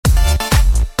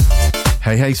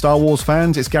Hey Star Wars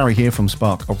fans, it's Gary here from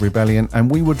Spark of Rebellion,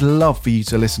 and we would love for you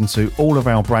to listen to all of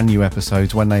our brand new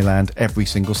episodes when they land every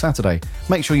single Saturday.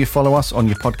 Make sure you follow us on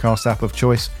your podcast app of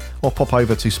choice or pop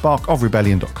over to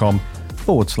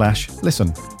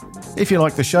sparkofrebellion.com/listen. If you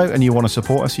like the show and you want to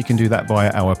support us, you can do that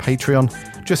via our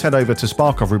Patreon. Just head over to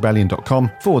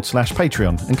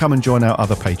sparkofrebellion.com/Patreon and come and join our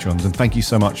other patrons, and thank you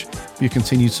so much for your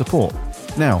continued support.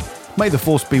 Now, may the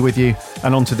Force be with you,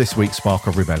 and on to this week's Spark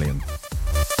of Rebellion.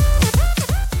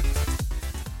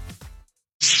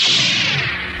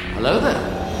 Hello there.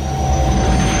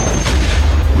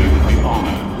 We would be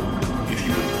honored if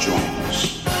you would join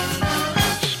us.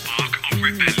 Spark of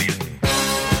Rebellion.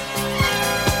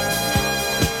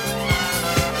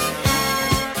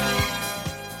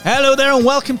 Hello there and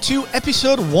welcome to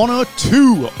episode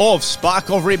 102 of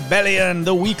Spark of Rebellion,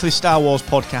 the weekly Star Wars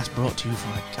podcast brought to you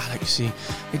from a galaxy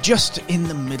just in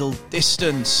the middle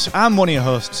distance. I'm one of your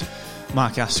hosts,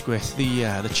 Mark Asquith,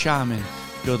 the charming,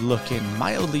 good-looking,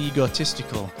 mildly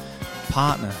egotistical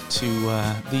partner to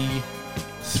the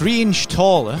 3-inch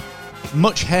taller,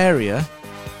 much hairier,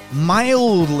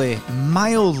 mildly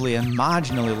and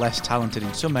marginally less talented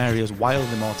in some areas,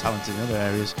 wildly more talented in other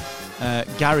areas,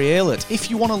 Gary Aylett.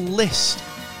 If you want to list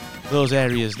those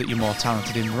areas that you're more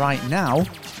talented in right now,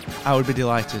 I would be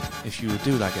delighted if you would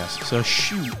do that, guys. So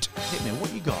shoot, hit me,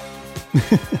 what you got?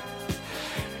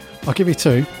 I'll give you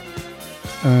two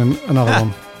and another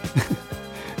one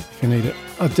if you need it.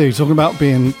 I do. Talking about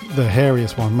being the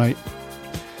hairiest one, mate.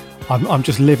 I'm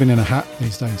just living in a hat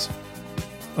these days.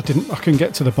 I couldn't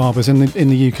get to the barbers in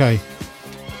the UK.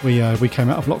 We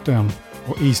came out of lockdown,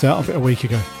 or eased out of it a week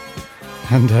ago,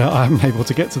 and I haven't been able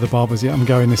to get to the barbers yet. I'm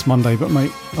going this Monday, but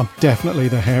mate, I'm definitely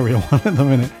the hairier one at the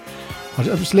minute. I'm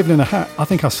just living in a hat. I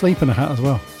think I sleep in a hat as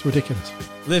well. It's ridiculous.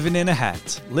 Living in a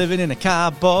hat, living in a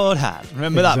cardboard hat.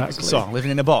 Remember that song,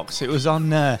 Living in a Box? It was on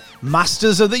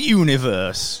Masters of the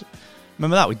Universe.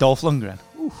 Remember that with Dolph Lundgren?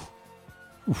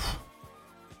 Oof.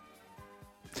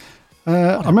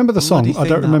 I remember the song. I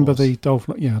don't remember the Dolph.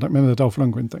 Yeah, I don't remember the Dolph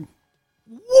Lundgren thing.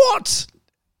 What?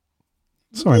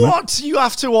 Sorry, what? Mate. You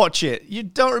have to watch it. You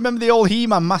don't remember the old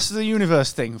He-Man Masters of the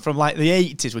Universe thing from like the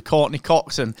 80s with Courtney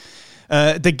Cox and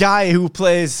the guy who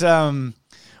plays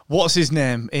what's his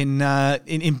name in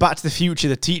Back to the Future,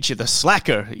 the teacher, the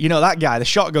slacker. You know that guy, the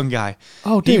shotgun guy.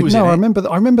 Oh, dude, no, I remember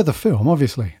the film.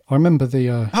 Obviously, I remember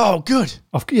the. Oh, good.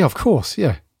 Of course,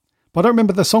 yeah. But I don't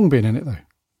remember the song being in it though.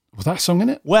 Was that song in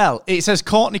it? Well, it says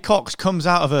Courtney Cox comes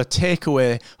out of her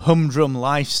takeaway humdrum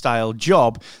lifestyle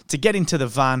job to get into the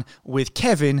van with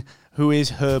Kevin, who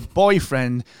is her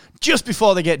boyfriend, just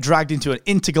before they get dragged into an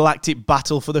intergalactic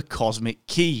battle for the cosmic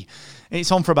key.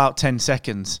 It's on for about 10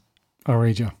 seconds. I'll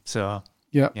read you. So,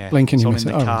 yeah. Blinking, you miss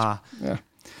it. In the car. Yeah.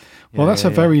 Well, that's a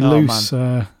very loose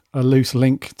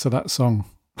link to that song.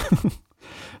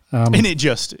 In it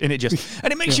just. And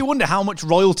it makes you wonder how much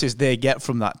royalties they get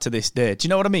from that to this day. Do you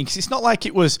know what I mean? Because it's not like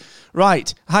it was,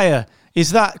 right, hiya,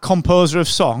 is that composer of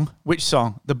song? Which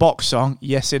song? The Box song?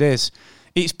 Yes, it is.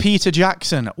 It's Peter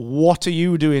Jackson. What are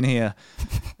you doing here?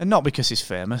 And not because he's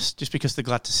famous, just because they're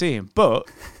glad to see him.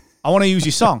 But I want to use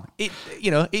your song.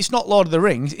 It's not Lord of the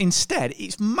Rings. Instead,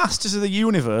 it's Masters of the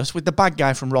Universe with the bad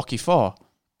guy from Rocky IV. You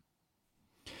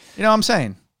know what I'm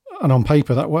saying? And on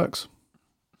paper, that works.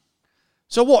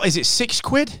 So what, is it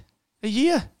 £6 a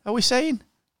year, are we saying?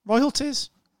 Royalties?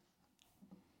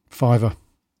 £5.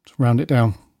 Just round it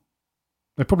down.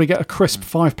 They probably get a crisp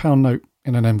 £5 note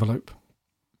in an envelope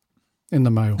in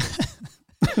the mail.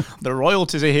 The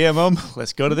royalties are here, Mum.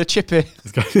 Let's go to the chippy.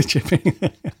 Let's go to the chippy.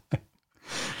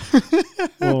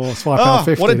 It's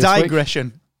 £5.50. What a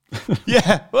digression.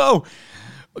 Yeah, whoa.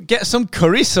 Get some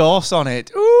curry sauce on it.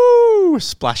 Ooh,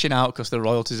 splashing out because the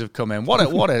royalties have come in. What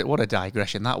a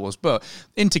digression that was. But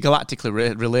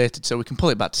intergalactically related, so we can pull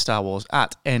it back to Star Wars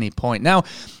at any point. Now,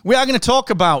 we are going to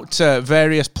talk about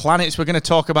various planets. We're going to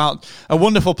talk about a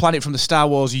wonderful planet from the Star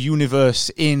Wars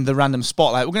universe in the Random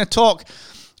Spotlight. We're going to talk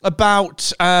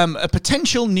about a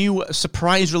potential new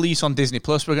surprise release on Disney+.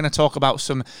 We're going to talk about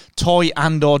some toy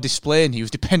and or display news,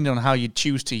 depending on how you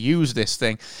choose to use this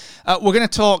thing. We're going to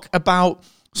talk about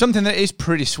something that is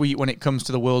pretty sweet when it comes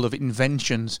to the world of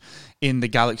inventions in the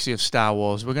galaxy of Star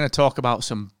Wars. We're going to talk about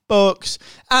some books,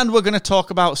 and we're going to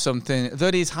talk about something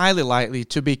that is highly likely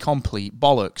to be complete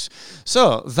bollocks.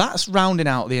 So that's rounding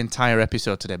out the entire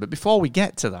episode today. But before we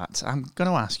get to that, I'm going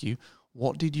to ask you,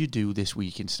 what did you do this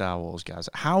week in Star Wars, guys?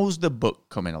 How's the book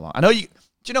coming along? I know you... Do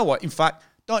you know what? In fact,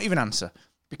 don't even answer,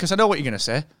 because I know what you're going to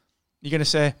say. You're going to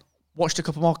say, watched a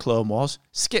couple more Clone Wars,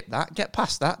 skip that, get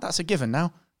past that. That's a given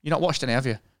now. You've not watched any, have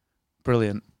you?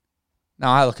 Brilliant.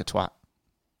 Now I look a twat.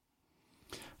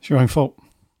 It's your own fault.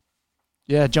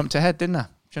 Yeah, jumped ahead, didn't I?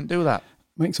 Shouldn't do that.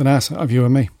 Makes an ass out of you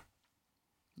and me.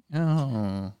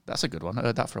 Oh, that's a good one. I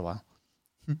heard that for a while.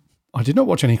 I did not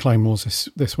watch any Clone Wars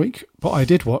this week, but I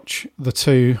did watch the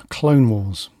 2 Clone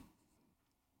Wars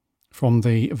from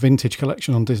the Vintage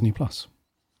collection on Disney Plus.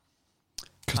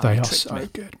 Because they are so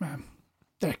good, man.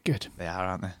 They're good. They are,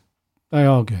 aren't they? They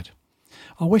are good.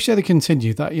 I wish they'd have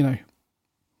continued that, you know.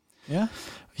 Yeah?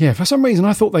 Yeah, for some reason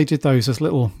I thought they did those as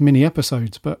little mini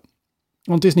episodes, but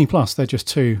on Disney Plus they're just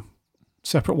 2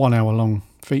 separate 1 hour long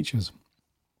features.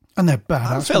 And they're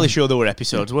bad. I'm fairly sure there were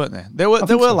episodes, weren't there? There were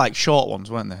so. like short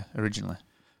ones, weren't there, originally?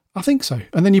 I think so.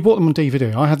 And then you bought them on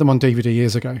DVD. I had them on DVD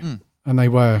years ago, and they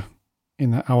were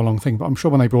in that hour long thing, but I'm sure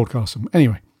when they broadcast them.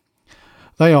 Anyway,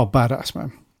 they are badass,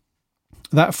 man.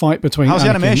 That fight between how's the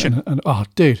Anakin animation? And oh,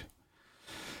 dude.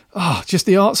 Oh, just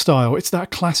the art style. It's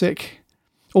that classic.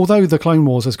 Although the Clone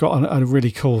Wars has got a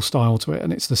really cool style to it,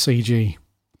 and it's the CG.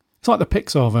 It's like the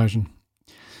Pixar version.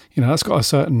 You know, that's got a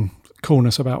certain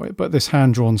coolness about it, but this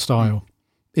hand-drawn style,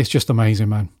 it's just amazing,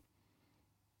 man.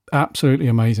 Absolutely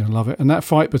amazing. I love it. And that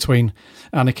fight between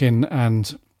Anakin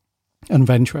and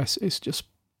Ventress is just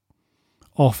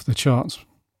off the charts.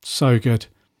 So good.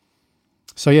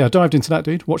 So yeah, I dived into that,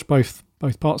 dude. Watched both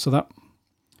parts of that.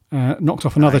 Knocked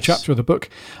off another chapter of the book.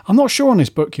 I'm not sure on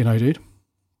this book, you know, dude.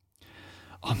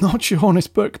 I'm not sure on this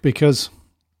book because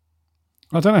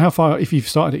I don't know how far, if you've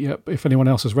started it yet, if anyone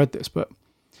else has read this, but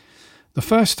the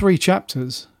first 3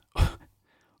 chapters,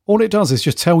 all it does is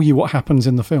just tell you what happens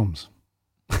in the films.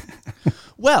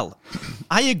 Well,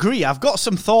 I agree. I've got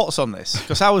some thoughts on this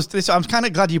because I'm kind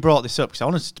of glad you brought this up because I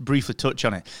wanted to briefly touch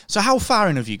on it. So how far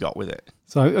in have you got with it?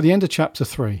 So at the end of chapter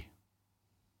 3.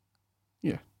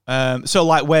 Yeah. So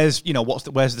like, where's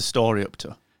the story up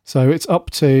to? So it's up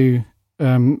to,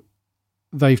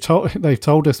 they've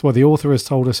told us, well, the author has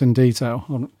told us in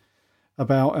detail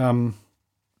about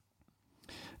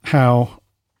how,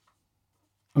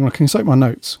 I'm going to consult my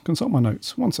notes.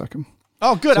 1 second.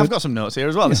 Oh, good. So, I've got some notes here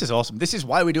as well. Yeah. This is awesome. This is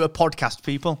why we do a podcast,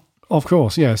 people. Of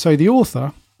course, yeah. So the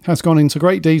author has gone into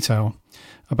great detail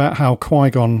about how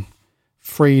Qui-Gon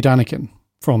freed Anakin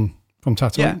from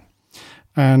Tatooine. Yeah.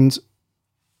 And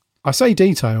I say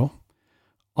detail,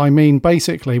 I mean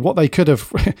basically what they could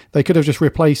have just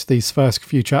replaced these first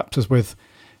few chapters with,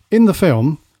 in the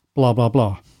film, blah, blah,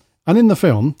 blah. And in the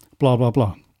film, blah, blah,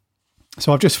 blah.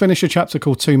 So I've just finished a chapter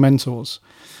called 2 Mentors,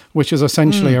 which is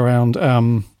essentially around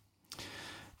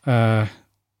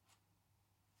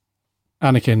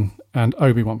Anakin and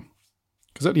Obi-Wan.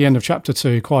 Because at the end of chapter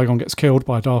 2, Qui-Gon gets killed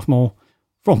by Darth Maul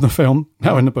from the film,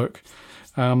 now in the book.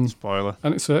 Spoiler.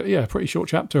 And it's a pretty short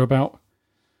chapter about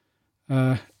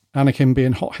Anakin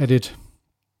being hot-headed,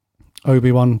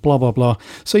 Obi-Wan, blah, blah, blah.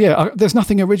 So yeah, there's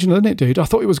nothing original in it, dude. I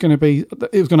thought it was going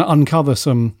to uncover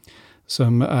some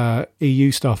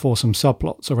EU stuff or some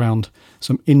subplots around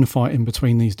some infighting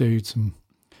between these dudes and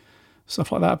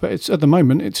stuff like that. But it's at the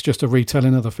moment, it's just a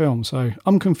retelling of the film. So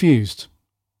I'm confused.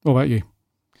 What about you?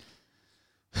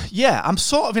 Yeah, I'm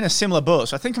sort of in a similar boat.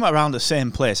 So I think I'm around the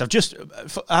same place. I've just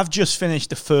finished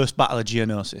the first Battle of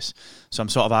Geonosis. So I'm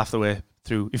sort of half the way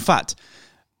through. In fact,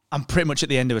 I'm pretty much at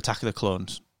the end of Attack of the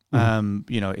Clones, in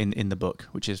the book,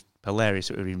 which is hilarious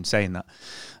that we're even saying that.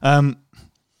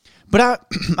 But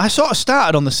I sort of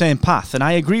started on the same path, and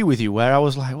I agree with you where I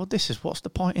was like, well, what's the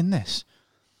point in this?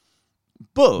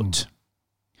 But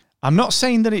I'm not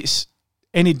saying that it's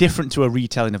any different to a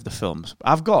retelling of the films.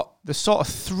 I've got the sort of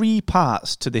 3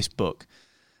 parts to this book,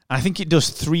 and I think it does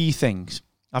 3 things.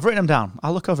 I've written them down.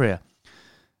 I'll look over here.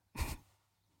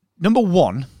 Number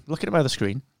 1, look at it by the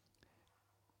screen.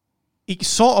 It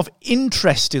sort of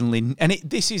interestingly, and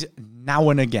this is now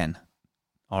and again.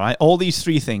 All right, all these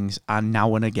 3 things are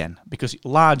now and again, because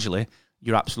largely,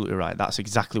 you're absolutely right. That's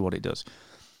exactly what it does.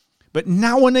 But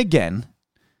now and again,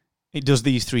 it does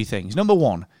these 3 things. Number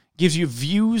 1, gives you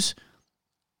views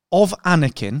of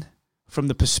Anakin from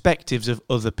the perspectives of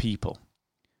other people,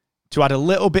 to add a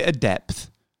little bit of depth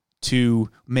to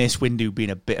Mace Windu being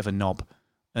a bit of a knob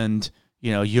and,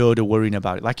 Yoda worrying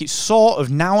about it. Like, it sort of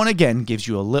now and again gives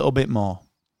you a little bit more.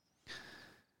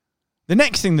 The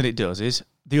next thing that it does is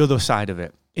the other side of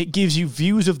it. It gives you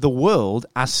views of the world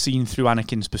as seen through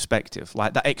Anakin's perspective,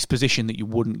 like that exposition that you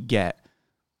wouldn't get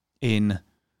in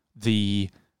the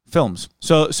films.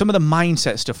 So some of the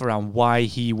mindset stuff around why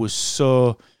he was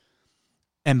so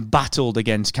embattled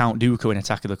against Count Dooku in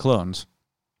Attack of the Clones.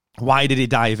 Why did he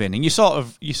dive in? And you sort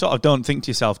of don't think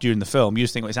to yourself during the film, you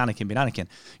just think, well, it's Anakin being Anakin.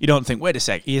 You don't think, wait a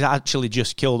sec, he's actually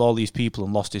just killed all these people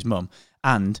and lost his mum.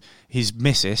 And his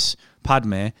missus,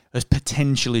 Padme, has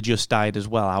potentially just died as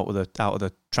well out of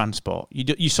the transport.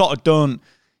 You sort of don't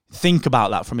think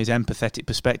about that from his empathetic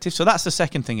perspective. So that's the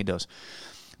second thing it does.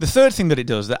 The third thing that it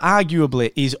does that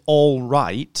arguably is all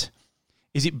right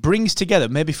is it brings together,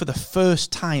 maybe for the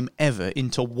first time ever,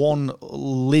 into one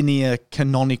linear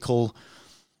canonical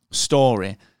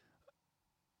story,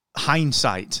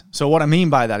 hindsight. So what I mean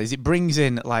by that is it brings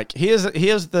in, like, here's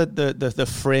the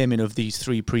framing of these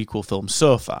three prequel films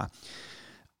so far.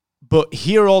 But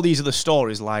here are all these other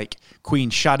stories like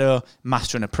Queen's Shadow,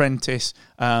 Master and Apprentice,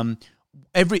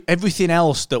 everything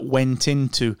else that went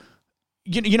into...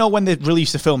 You know when they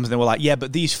released the films and they were like, yeah,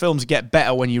 but these films get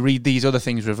better when you read these other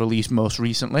things we've released most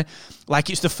recently. Like,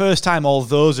 it's the first time all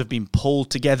those have been pulled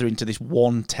together into this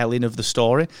one telling of the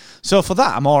story. So for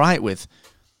that, I'm all right with.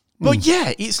 But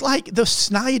yeah, it's like the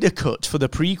Snyder cut for the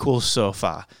prequels so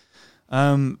far.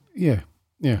 Yeah.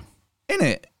 Isn't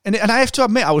it? And I have to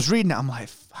admit, I was reading it, I'm like,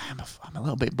 I'm a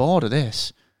little bit bored of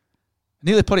this. I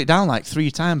nearly put it down like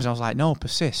 3 times, and I was like, no,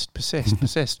 persist.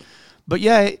 But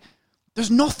yeah, there's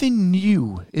nothing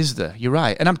new, is there? You're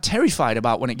right. And I'm terrified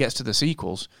about when it gets to the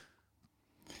sequels.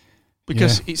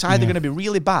 Because it's either going to be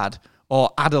really bad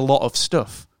or add a lot of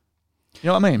stuff. You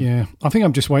know what I mean? Yeah. I think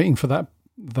I'm just waiting for that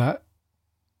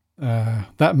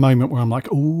moment where I'm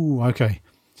like, ooh, okay.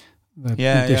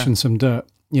 They're dishing some dirt.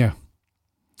 Yeah.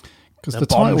 Because the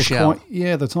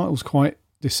title's quite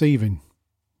deceiving.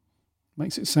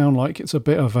 Makes it sound like it's a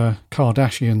bit of a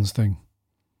Kardashians thing.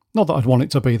 Not that I'd want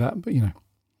it to be that, but you know.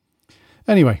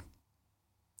 Anyway,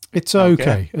 it's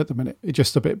okay at the minute. It's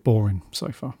just a bit boring so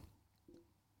far.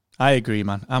 I agree,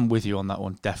 man. I'm with you on that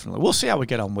one, definitely. We'll see how we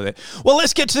get on with it. Well,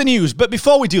 let's get to the news. But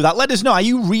before we do that, let us know, are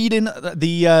you reading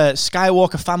the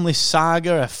Skywalker family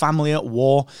saga, A Family at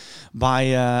War,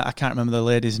 by, I can't remember the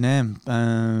lady's name.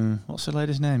 What's the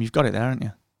lady's name? You've got it there, haven't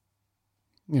you?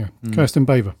 Yeah, Kirsten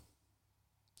Baver.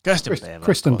 Kristen Baver.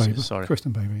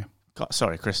 Kristen Baver, yeah.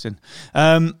 Sorry, Kristen.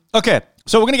 Okay,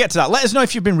 so we're going to get to that. Let us know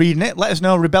if you've been reading it. Let us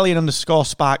know,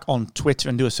 Rebellion_Spark on Twitter,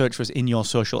 and do a search for us in your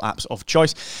social apps of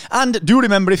choice. And do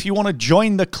remember, if you want to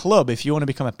join the club, if you want to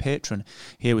become a patron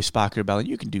here with Spark of Rebellion,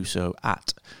 you can do so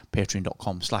at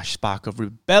patreon.com/Spark of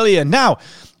Rebellion. Now,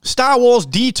 Star Wars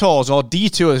detours, or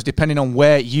detours, depending on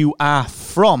where you are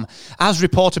from. As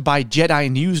reported by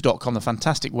JediNews.com, the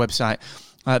fantastic website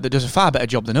that does a far better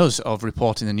job than us of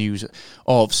reporting the news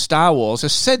of Star Wars,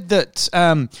 has said that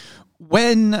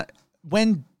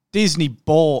when Disney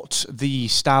bought the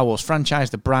Star Wars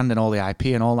franchise, the brand and all the IP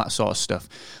and all that sort of stuff,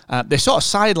 they sort of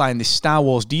sidelined this Star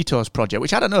Wars Detours project,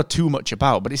 which I don't know too much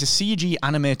about, but it's a CG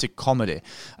animated comedy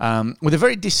with a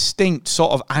very distinct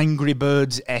sort of Angry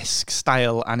Birds-esque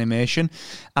style animation,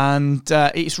 and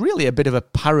it's really a bit of a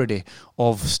parody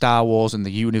of Star Wars and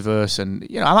the universe, and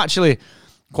you know, I'm actually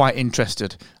quite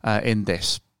interested in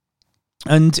this.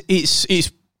 And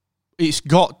it's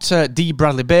got Dee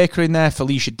Bradley Baker in there,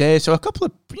 Felicia Day, so a couple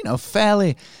of, you know,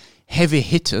 fairly heavy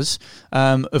hitters.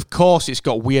 Of course, it's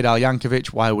got Weird Al Yankovic,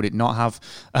 why would it not have?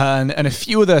 And a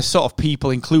few other sort of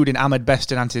people, including Ahmed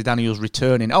Best and Anthony Daniels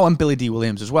returning. Oh, and Billy D.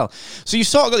 Williams as well. So you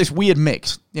sort of got this weird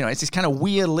mix. You know, it's this kind of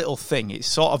weird little thing. It's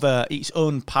sort of its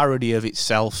own parody of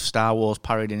itself, Star Wars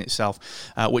parodying itself,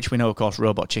 which we know, of course,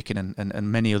 Robot Chicken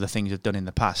and many other things have done in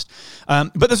the past.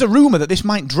 But there's a rumour that this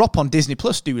might drop on Disney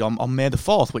Plus, dude, on May the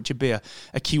 4th, which would be a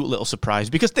cute little surprise,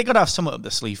 because they've got to have something up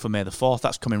the sleeve for May the 4th.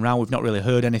 That's coming round. We've not really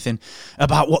heard anything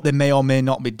about what they may or may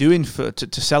not be doing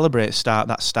to celebrate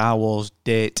that Star Wars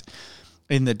date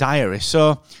in the diary.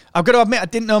 So I've got to admit, I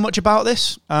didn't know much about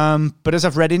this, but as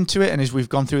I've read into it and as we've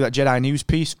gone through that Jedi News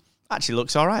piece, actually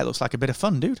looks all right. Looks like a bit of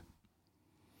fun, dude.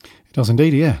 It does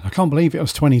indeed, yeah. I can't believe it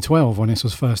was 2012 when this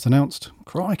was first announced.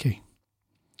 Crikey,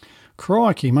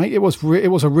 mate. It was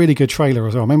a really good trailer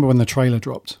as well. I remember when the trailer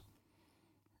dropped,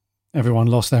 everyone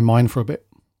lost their mind for a bit,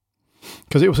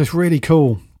 because it was this really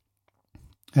cool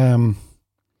a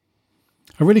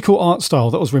really cool art style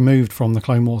that was removed from the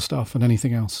Clone Wars stuff and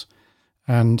anything else.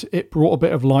 And it brought a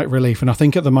bit of light relief. And I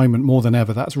think at the moment, more than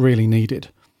ever, that's really needed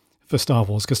for Star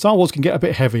Wars. Because Star Wars can get a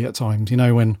bit heavy at times, you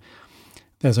know, when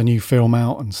there's a new film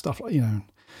out and stuff like, you know,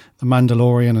 The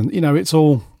Mandalorian. And, you know, it's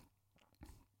all,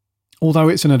 although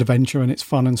it's an adventure and it's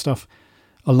fun and stuff,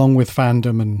 along with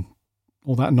fandom and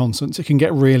all that nonsense, it can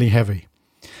get really heavy.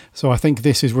 So I think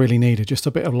this is really needed. Just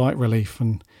a bit of light relief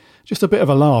and just a bit of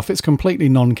a laugh. It's completely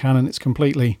non-canon. It's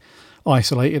completely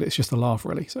isolated. It's just a laugh,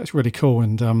 really. So it's really cool.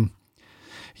 And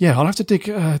yeah, I'll have to dig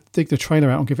the trailer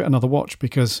out and give it another watch,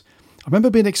 because I remember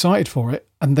being excited for it,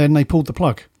 and then they pulled the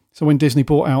plug. So when Disney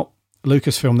bought out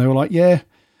Lucasfilm, they were like, yeah,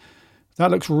 that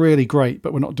looks really great,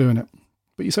 but we're not doing it.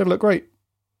 But you said it looked great.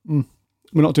 We're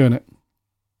not doing it.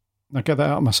 Now get that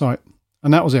out of my sight.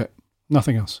 And that was it.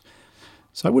 Nothing else.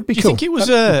 So it would be cool. Do you think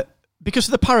it was because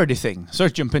of the parody thing? Sorry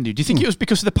to jump in. Do you think it was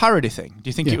because of the parody thing? Do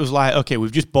you think it was like, okay,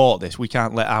 we've just bought this, we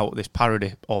can't let out this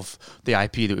parody of the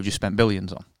IP that we've just spent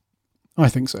billions on? I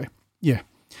think so. Yeah,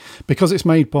 because it's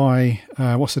made by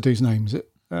what's the dude's name? Is it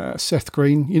Seth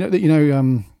Green?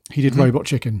 He did Robot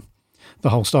Chicken, the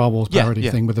whole Star Wars parody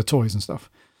thing with the toys and stuff.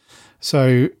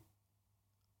 So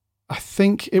I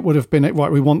think it would have been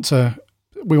right. We want to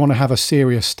have a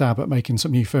serious stab at making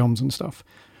some new films and stuff.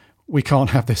 We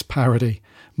can't have this parody,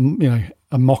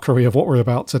 a mockery of what we're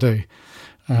about to do,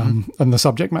 and the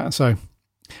subject matter. So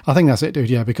I think that's it, dude.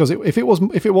 Yeah, because if it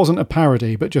wasn't a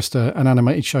parody, but just an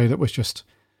animated show that was just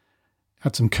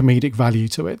had some comedic value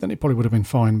to it, then it probably would have been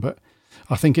fine. But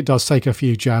I think it does take a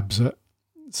few jabs at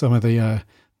some of the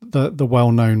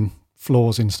well-known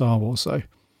flaws in Star Wars. So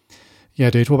yeah,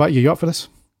 dude. What about you? You up for this?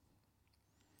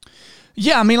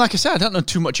 Yeah, I mean, like I said, I don't know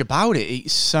too much about it.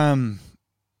 It's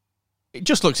it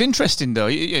just looks interesting, though.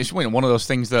 It's one of those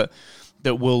things that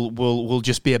will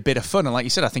just be a bit of fun. And like you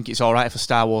said, I think it's all right for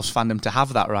Star Wars fandom to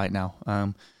have that right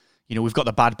now. We've got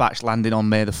the Bad Batch landing on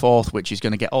May the 4th, which is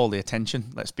going to get all the attention,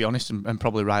 let's be honest, and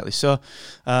probably rightly so.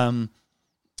 Everyone's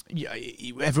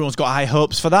got high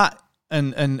hopes for that,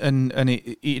 and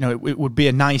it would be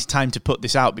a nice time to put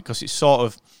this out because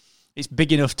it's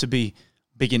big enough to be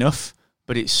big enough,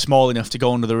 but it's small enough to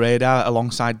go under the radar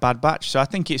alongside Bad Batch. So I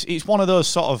think it's one of those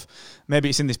sort of, maybe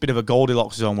it's in this bit of a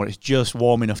Goldilocks zone where it's just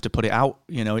warm enough to put it out.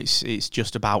 It's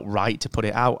just about right to put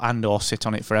it out and or sit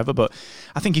on it forever. But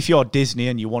I think if you're Disney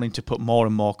and you're wanting to put more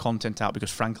and more content out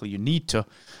because frankly you need to,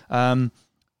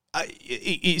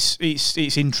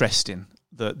 it's interesting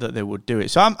that they would do it.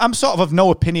 So I'm sort of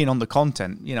no opinion on the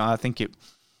content. I think it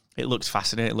looks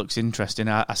fascinating. It looks interesting.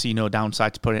 I see no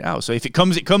downside to putting it out. So if it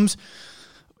comes, it comes.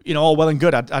 All well and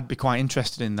good. I'd be quite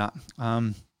interested in that.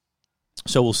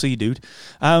 So we'll see, dude.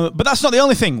 But that's not the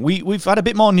only thing. We've had a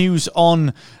bit more news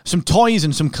on some toys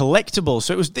and some collectibles.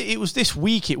 So it was this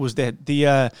week. It was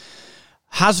the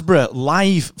Hasbro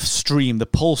live stream, the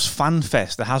Pulse Fan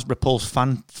Fest, the Hasbro Pulse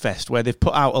Fan Fest, where they've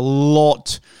put out a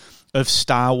lot of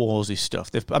Star Warsy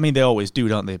stuff. They always do,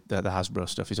 don't they? The Hasbro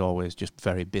stuff is always just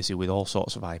very busy with all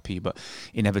sorts of IP, but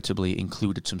inevitably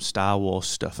included some Star Wars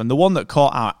stuff. And the one that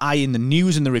caught our eye in the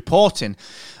news and the reporting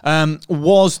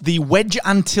was the Wedge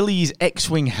Antilles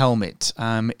X-Wing helmet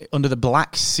under the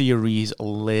Black Series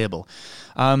label.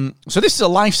 So this is a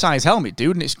life-size helmet,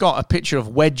 dude, and it's got a picture of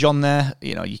Wedge on there.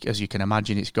 As you can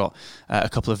imagine, it's got a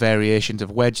couple of variations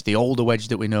of Wedge, the older Wedge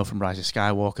that we know from Rise of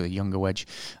Skywalker, the younger Wedge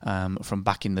from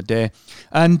back in the day.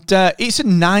 And it's a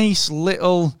nice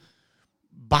little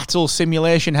battle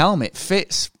simulation helmet.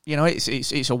 Fits,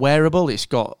 it's a wearable. It's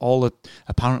got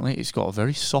apparently it's got a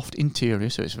very soft interior,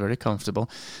 so it's very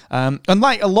comfortable. And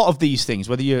like a lot of these things,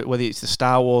 whether it's the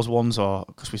Star Wars ones, or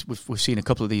because we've seen a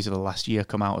couple of these over the last year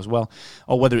come out as well,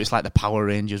 or whether it's like the Power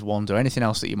Rangers ones or anything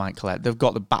else that you might collect, they've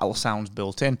got the battle sounds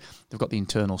built in. They've got the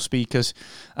internal speakers.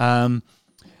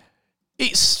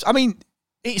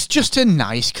 It's just a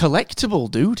nice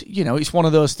collectible, dude. It's one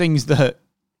of those things that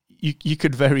you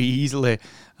could very easily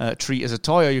treat as a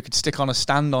toy, or you could stick on a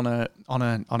stand on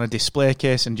a display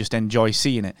case and just enjoy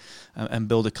seeing it and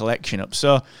build a collection up.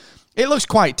 So it looks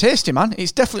quite tasty, man.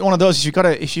 It's definitely one of those.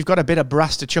 If you've got a bit of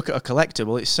brass to chuck at a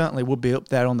collectible, it certainly would be up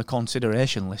there on the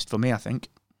consideration list for me, I think.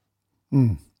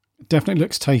 It definitely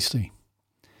looks tasty.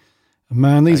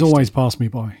 Man, these always pass me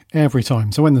by every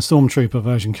time. So when the Stormtrooper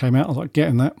version came out, I was like,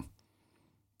 getting that.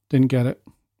 Didn't get it.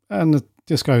 And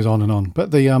this goes on and on.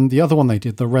 But the other one they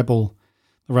did, the Rebel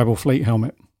Fleet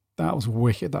helmet, that was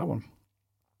wicked, that one.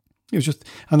 It was just,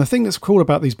 and the thing that's cool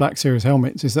about these Black Series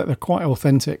helmets is that they're quite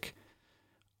authentic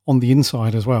on the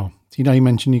inside as well. So, you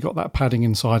mentioned you got that padding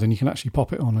inside and you can actually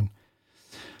pop it on and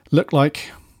look like,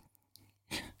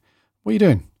 what are you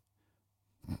doing?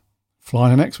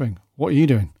 Flying an X-Wing. What are you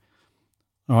doing?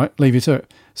 All right, leave you to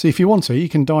it. So if you want to, you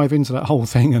can dive into that whole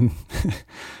thing and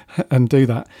and do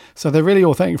that. So they're really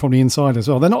authentic from the inside as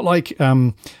well. They're not like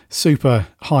super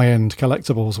high-end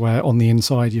collectibles where on the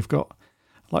inside you've got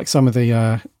like some of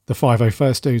the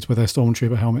 501st dudes with their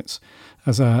Stormtrooper helmets.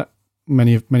 As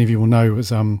many of you will know,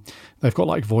 as they've got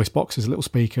like voice boxes, little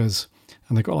speakers,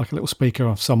 and they've got like a little speaker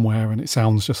off somewhere, and it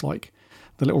sounds just like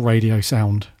the little radio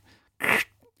sound,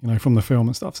 from the film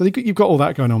and stuff. So you've got all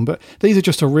that going on, but these are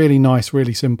just a really nice,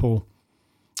 really simple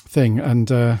thing.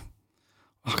 And I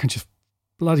can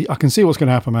see what's going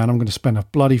to happen, man. I'm going to spend a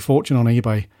bloody fortune on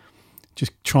eBay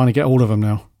just trying to get all of them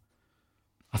now.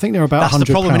 I think they're about £100. That's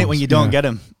the problem, isn't it, when you don't get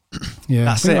them? Yeah,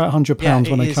 that's I think about £100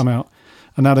 when they come out.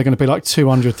 And now they're going to be like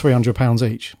 £200,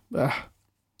 £300 each.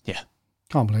 Yeah.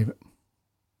 Can't believe it.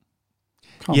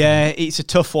 It's a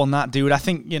tough one, that, dude. I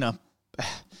think,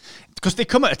 because they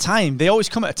come at a time. They always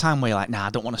come at a time where you're like, nah, I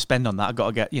don't want to spend on that. I've got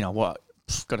to get,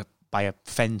 got to buy a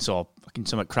fence or fucking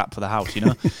some crap for the house,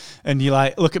 And you're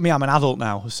like, look at me, I'm an adult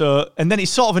now. So, and then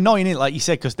it's sort of annoying, it, like you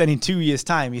said, because then in 2 years'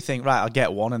 time you think, right, I'll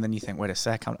get one, and then you think, wait a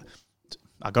sec,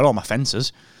 I got all my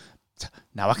fences.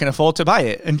 Now I can afford to buy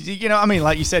it. And you know what I mean?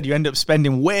 Like you said, you end up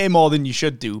spending way more than you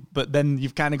should do, but then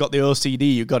you've kind of got the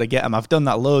OCD, you've got to get them. I've done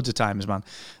that loads of times, man.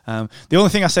 The only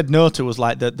thing I said no to was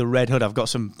like the Red Hood. I've got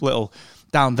some little,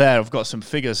 down there, I've got some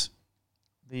figures.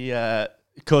 The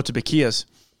Kotobukias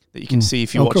that you can see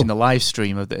if you're watching the live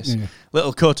stream of this. Yeah.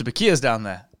 Little Kotobukias down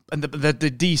there. And the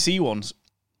DC ones.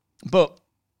 But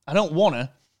I don't want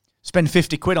to spend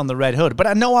 50 quid on the Red Hood, but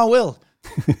I know I will.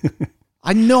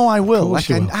 I know I will.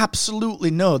 Like, I absolutely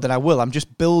know that I will. I'm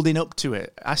just building up to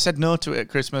it. I said no to it at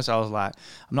Christmas. I was like,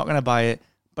 I'm not going to buy it.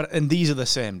 And these are the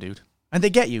same, dude. And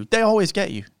they get you. They always get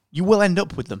you. You will end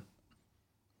up with them.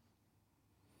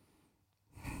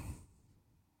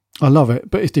 I love it,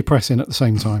 but it's depressing at the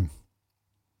same time.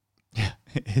 Yeah,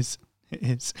 it is.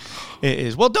 It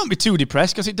is. Well, don't be too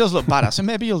depressed because it does look badass. And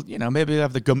maybe you'll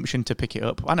have the gumption to pick it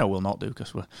up. I know we'll not do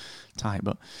because we're tight,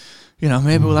 but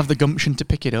maybe we'll have the gumption to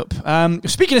pick it up.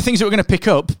 Speaking of things that we're going to pick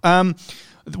up,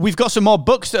 we've got some more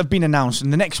books that have been announced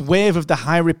and the next wave of the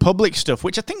High Republic stuff,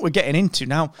 which I think we're getting into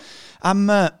now. I'm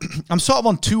sort of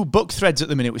on 2 book threads at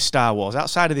the minute with Star Wars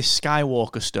outside of this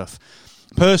Skywalker stuff.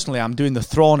 Personally, I'm doing the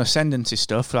Thrawn Ascendancy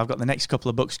stuff. So I've got the next couple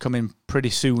of books coming pretty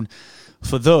soon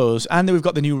for those, and then we've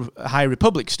got the new High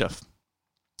Republic stuff.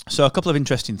 So a couple of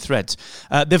interesting threads.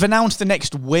 They've announced the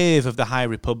next wave of the High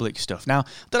Republic stuff. Now, I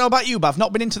don't know about you, but I've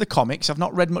not been into the comics. I've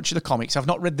not read much of the comics. I've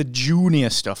not read the junior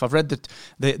stuff. I've read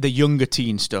the younger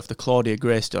teen stuff, the Claudia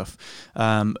Gray stuff,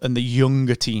 and the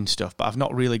younger teen stuff, but I've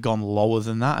not really gone lower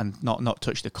than that and not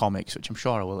touched the comics, which I'm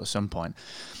sure I will at some point.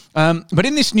 But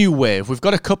in this new wave, we've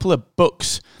got a couple of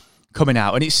books coming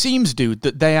out, and it seems, dude,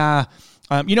 that they are...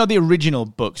 the original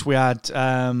books, we had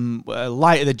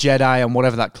Light of the Jedi and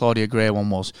whatever that Claudia Gray one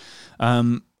was.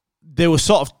 There were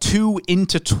sort of 2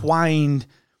 intertwined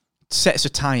sets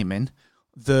of timing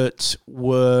that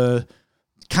were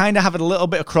kind of having a little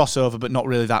bit of crossover, but not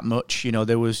really that much.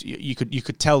 There was you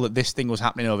could tell that this thing was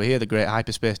happening over here. The Great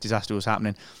Hyperspace Disaster was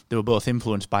happening. They were both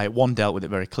influenced by it. One dealt with it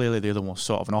very clearly. The other one was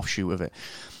sort of an offshoot of it.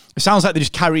 It sounds like they're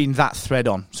just carrying that thread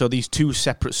on. So these 2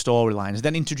 separate storylines,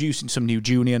 then introducing some new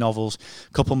junior novels,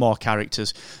 a couple more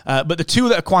characters. But the 2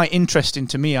 that are quite interesting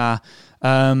to me are,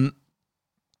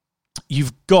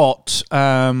 you've got,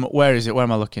 where is it? Where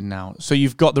am I looking now? So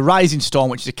you've got The Rising Storm,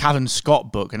 which is a Cavan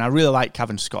Scott book, and I really like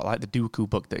Cavan Scott, I like the Dooku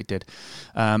book that he did.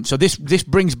 So this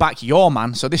brings back your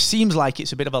man. So this seems like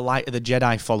it's a bit of a Light of the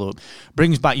Jedi follow-up.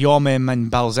 Brings back your main men,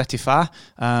 Bel Zettifar,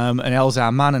 and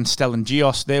Elzar Mann and Stellan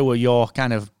Gios. They were your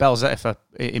kind of, Bel Zettifar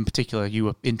in particular, you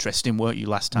were interested in, weren't you,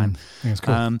 last time? Yeah, it's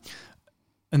cool.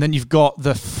 And then you've got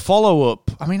the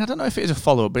follow-up. I mean, I don't know if it is a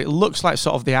follow-up, but it looks like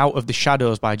sort of the Out of the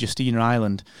Shadows by Justina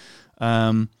Ireland.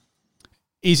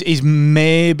 Is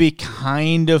maybe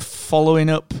kind of following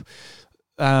up,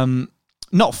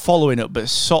 not following up, but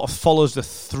sort of follows the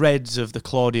threads of the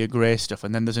Claudia Gray stuff.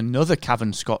 And then there's another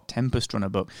Cavan Scott Tempest Runner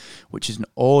book, which is an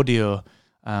audio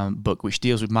book which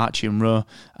deals with Marchion Ro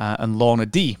and Lorna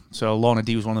Dee. So Lorna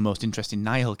Dee was one of the most interesting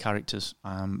Nihil characters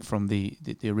from the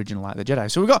original Light of the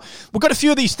Jedi. So we've got a few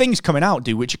of these things coming out,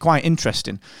 dude, which are quite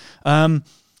interesting.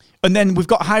 And then we've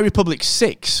got High Republic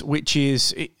 6, which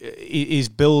is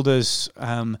builders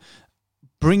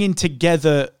bringing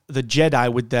together the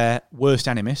Jedi with their worst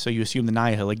enemy, so you assume the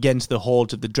Nihil, against the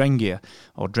hordes of the Drengir,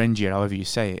 or Drengir, however you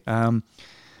say it. And,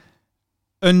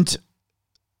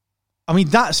 I mean,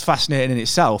 that's fascinating in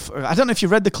itself. I don't know if you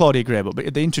read the Claudia Gray book,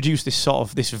 but they introduced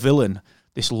this villain,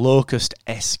 this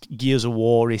Locust-esque Gears of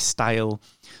War style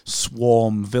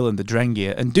swarm villain, the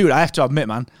Drengir. And, dude, I have to admit,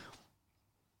 man,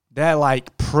 they're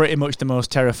like pretty much the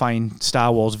most terrifying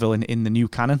Star Wars villain in the new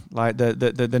canon. Like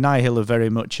the Nihil are very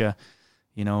much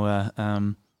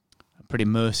pretty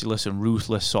merciless and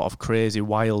ruthless, sort of crazy,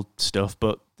 wild stuff.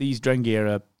 But these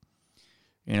Drengir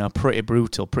are, pretty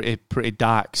brutal, pretty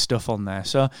dark stuff on there.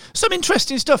 So some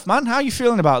interesting stuff, man. How are you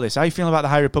feeling about this? How are you feeling about the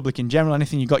High Republic in general?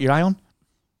 Anything you got your eye on?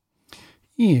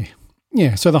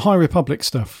 Yeah. So the High Republic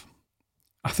stuff,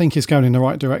 I think, is going in the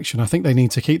right direction. I think they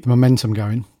need to keep the momentum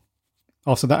going.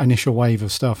 After that initial wave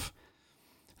of stuff,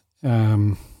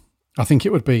 I think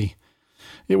it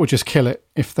would just kill it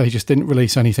if they just didn't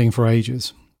release anything for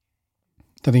ages.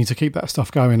 They need to keep that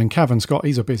stuff going. And Cavan Scott,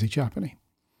 he's a busy chap, isn't he?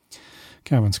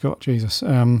 Cavan Scott, Jesus.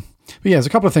 But yeah, there's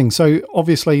a couple of things. So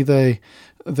obviously the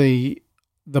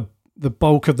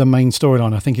bulk of the main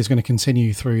storyline, I think, is going to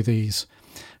continue through these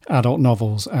adult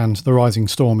novels, and The Rising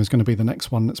Storm is going to be the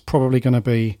next one. That's probably going to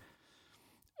be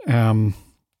tell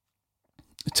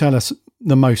us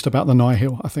the most about the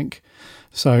Nihil, I think.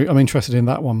 So I'm interested in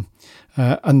that one.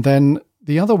 And then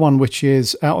the other one, which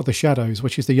is Out of the Shadows,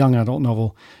 which is the young adult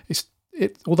novel.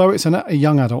 Although it's a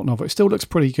young adult novel, it still looks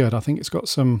pretty good. I think it's got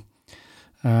some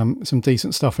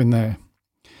decent stuff in there,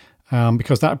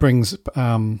 because that brings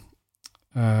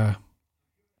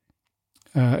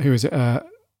who is it?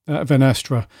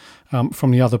 Venestra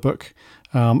from the other book,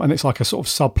 and it's like a sort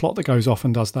of subplot that goes off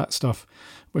and does that stuff,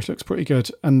 which looks pretty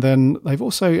good. And then they've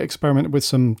also experimented with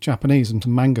some Japanese and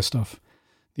some manga stuff.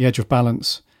 The Edge of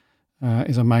Balance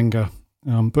is a manga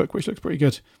book, which looks pretty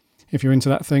good if you're into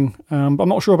that thing. But I'm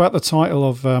not sure about the title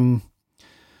of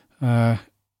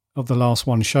the last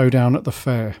one, Showdown at the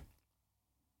Fair.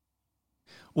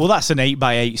 Well, that's an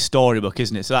 8x8 storybook,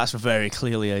 isn't it? So that's very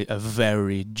clearly a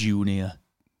very junior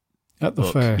at the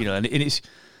book, fair. you know, and it's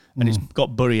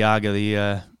got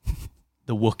Buryaga,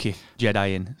 the Wookiee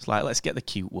Jedi in. It's like, let's get the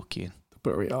cute Wookiee in.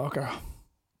 Buryaga.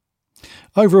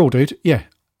 Overall, dude, yeah,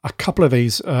 a couple of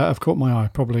these have caught my eye.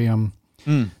 Probably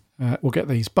we'll get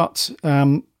these, but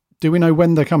do we know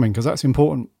when they're coming? Because that's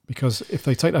important. Because if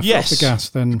they take their foot off the gas,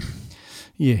 then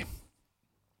yeah.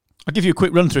 I'll give you a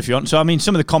quick run through if you want. So, I mean,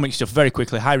 some of the comic stuff very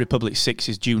quickly. High Republic 6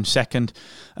 is June 2nd.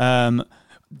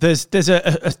 There's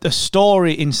a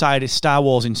story inside Star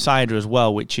Wars Insider as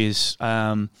well, which is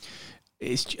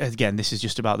it's again, this is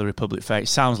just about the Republic Fair. It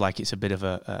sounds like it's a bit of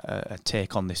a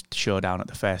take on this Showdown at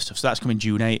the Fair stuff. So that's coming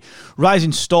June 8.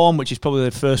 Rising Storm, which is probably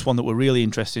the first one that we're really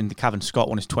interested in. The Cavan Scott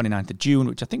one is 29th of June,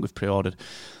 which I think we've pre-ordered.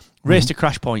 Race to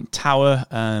Crash Point Tower,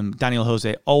 Daniel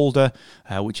Jose Older,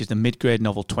 which is the mid-grade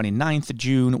novel, 29th of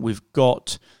June. We've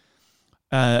got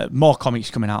more comics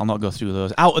coming out. I'll not go through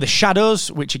those. Out of the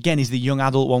Shadows, which again is the young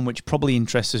adult one, which probably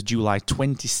interests us, July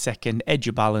 22nd. Edge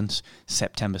of Balance,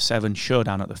 September 7.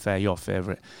 Showdown at the Fair, your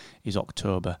favourite, is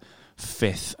October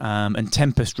 5th. And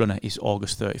Tempest Runner is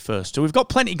August 31st. So we've got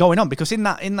plenty going on, because in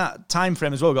that time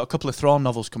frame as well, we've got a couple of Thrawn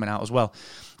novels coming out as well.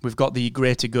 We've got the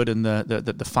Greater Good and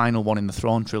the final one in the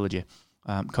Thrawn trilogy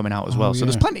coming out as well. So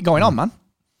there's plenty going on, man.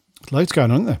 Loads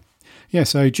going on, isn't there? Yeah,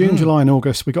 so June, July and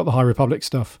August, we got the High Republic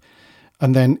stuff.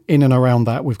 And then in and around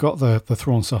that, we've got the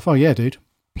Thrawn stuff. Oh, yeah, dude.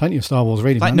 Plenty of Star Wars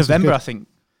reading. Like November, I think.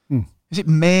 Is it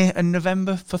May and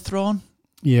November for Thrawn?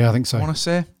 Yeah, I think so. I want to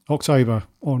say. October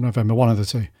or November, one of the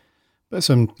two. But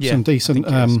some decent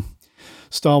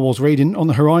Star Wars reading on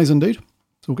the horizon, dude.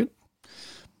 It's all good.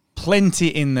 Plenty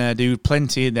in there, dude.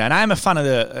 Plenty in there. And I'm a fan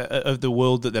of the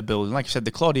world that they're building. Like I said,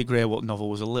 the Claudia Gray novel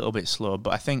was a little bit slow,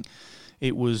 but I think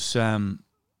it was...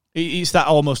 it's that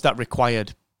almost that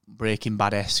required Breaking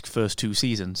Bad-esque first two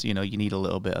seasons. You know, you need a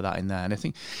little bit of that in there. And I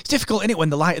think it's difficult, innit, when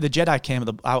the Light of the Jedi came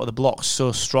out of the blocks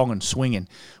so strong and swinging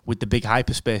with the big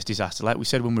hyperspace disaster. Like we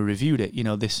said when we reviewed it, you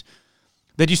know,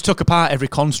 they just took apart every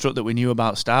construct that we knew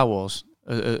about Star Wars,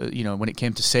 you know, when it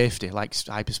came to safety, like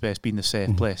hyperspace being the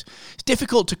safe place. It's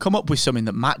difficult to come up with something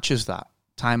that matches that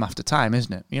time after time,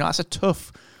 isn't it? You know, that's a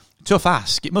tough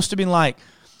ask. It must have been like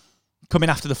coming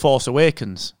after The Force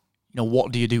Awakens. You know,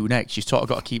 what do you do next? You've sort of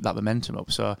got to keep that momentum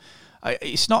up. So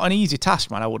it's not an easy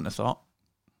task, man, I wouldn't have thought.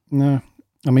 No.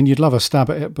 I mean, you'd love a stab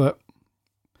at it, but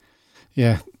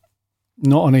yeah,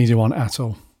 not an easy one at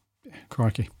all.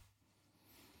 Crikey.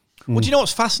 Well, do you know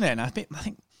what's fascinating? I think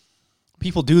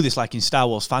people do this like in Star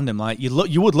Wars fandom. Like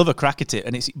you would love a crack at it,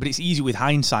 but it's easy with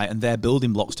hindsight and their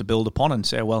building blocks to build upon and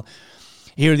say, well,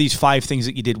 here are these 5 things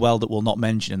that you did well that we'll not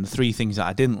mention, and the 3 ththings that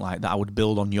I didn't like that I would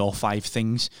build on your 5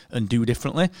 things and do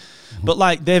differently. But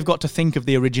like they've got to think of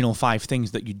the original 5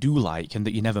 things that you do like and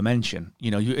that you never mention.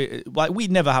 You know, like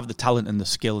we'd never have the talent and the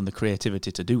skill and the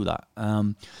creativity to do that.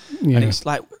 And it's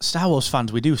like Star Wars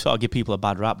fans, we do sort of give people a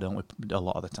bad rap, don't we? A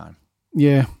lot of the time.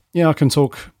 Yeah, I can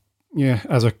talk. Yeah,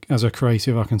 as a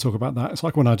creative, I can talk about that. It's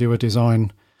like when I do a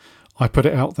design, I put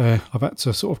it out there. I've had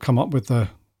to sort of come up with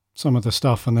some of the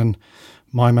stuff, and then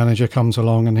my manager comes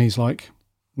along and he's like,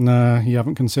 "Nah, you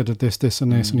haven't considered this,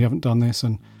 and this, and you haven't done this."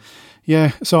 And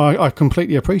yeah, so I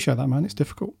completely appreciate that, man. It's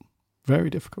difficult, very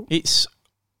difficult.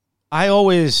 I've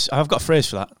got a phrase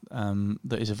for that.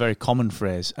 That is a very common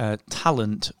phrase.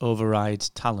 Talent overrides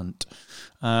talent,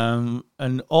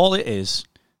 and all it is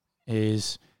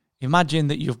imagine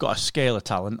that you've got a scale of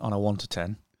talent on a 1 to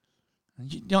 10.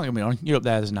 Don't get me wrong, you're up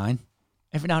there's 9.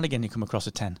 Every now and again you come across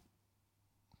a 10.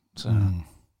 So, and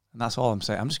that's all I'm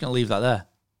saying. I'm just going to leave that there.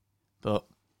 But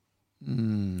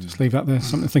just leave that there.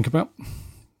 Something to think about.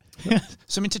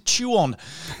 Something to chew on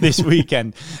this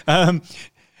weekend.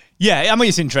 Yeah, I mean,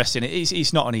 it's interesting.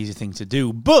 It's not an easy thing to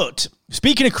do. But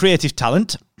speaking of creative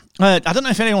talent, I don't know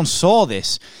if anyone saw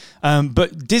this,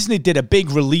 but Disney did a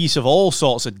big release of all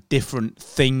sorts of different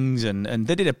things, and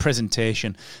they did a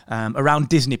presentation around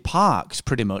Disney parks,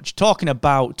 pretty much, talking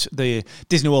about the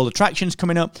Disney World attractions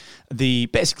coming up,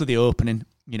 basically the opening,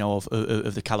 of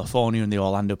the California and the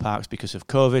Orlando parks because of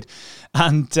COVID,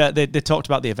 and they talked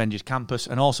about the Avengers Campus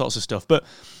and all sorts of stuff. But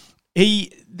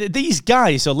these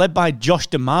guys are led by Josh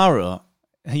D'Amaro.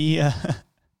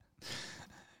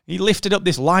 He lifted up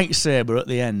this lightsaber at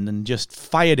the end and just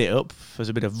fired it up as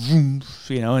a bit of vroom,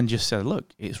 and just said,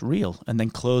 look, it's real. And then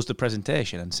closed the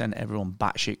presentation and sent everyone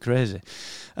batshit crazy.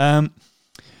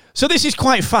 So this is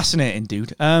quite fascinating,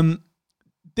 dude.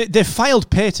 They've filed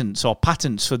patents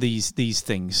for these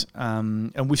things.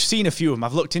 And we've seen a few of them.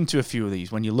 I've looked into a few of these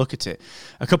when you look at it.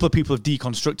 A couple of people have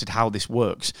deconstructed how this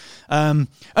works. And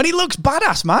it looks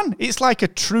badass, man. It's like a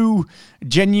true,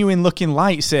 genuine-looking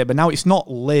lightsaber. Now, it's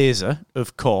not laser,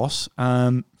 of course.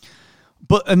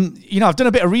 But I've done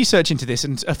a bit of research into this,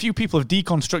 and a few people have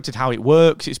deconstructed how it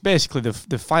works. It's basically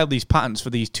they've filed these patents for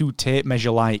these two tape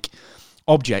measure-like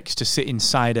objects to sit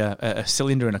inside a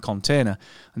cylinder in a container,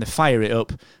 and they fire it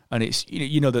up, and it's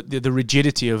the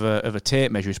rigidity of a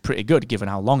tape measure is pretty good given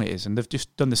how long it is, and they've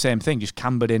just done the same thing, just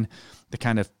cambered in the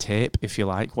kind of tape, if you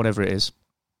like, whatever it is,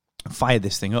 and fired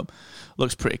this thing up.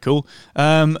 Looks pretty cool,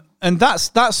 and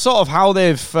that's sort of how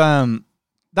they've done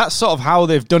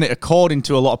it, according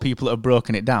to a lot of people that have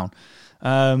broken it down.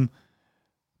 But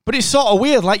it's sort of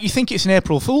weird, like you think it's an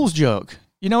April Fool's joke.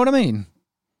 You know what I mean?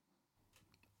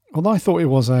 Well, I thought it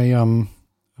was a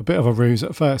bit of a ruse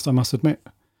at first, I must admit.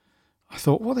 I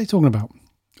thought, what are they talking about?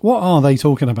 What are they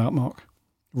talking about, Mark?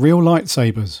 Real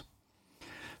lightsabers.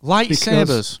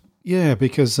 Lightsabers?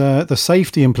 Because the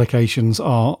safety implications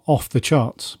are off the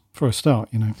charts, for a start,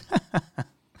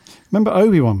 Remember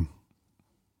Obi-Wan?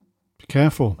 Be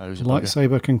careful.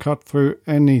 Lightsaber can cut through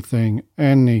anything.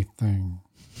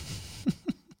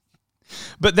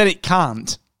 But then it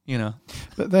can't,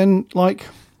 But then,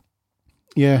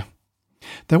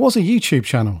 there was a YouTube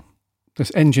channel,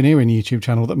 this engineering YouTube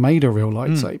channel that made a real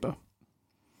lightsaber.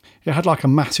 It had like a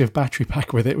massive battery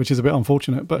pack with it, which is a bit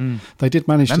unfortunate, but they did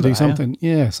manage to do something.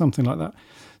 Yeah, something like that.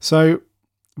 So,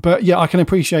 but yeah, I can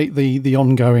appreciate the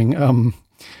ongoing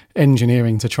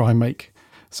engineering to try and make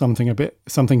something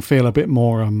feel a bit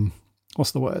more,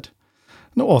 what's the word?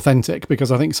 Not authentic,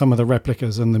 because I think some of the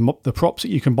replicas and the props that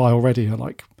you can buy already are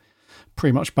like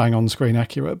pretty much bang on screen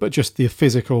accurate, but just the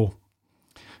physical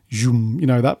zoom,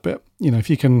 that bit, if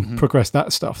you can progress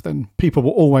that stuff, then people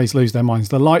will always lose their minds.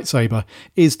 The lightsaber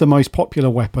is the most popular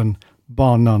weapon,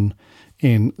 bar none,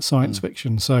 in science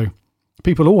fiction. So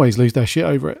people always lose their shit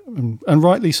over it, and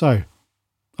rightly so.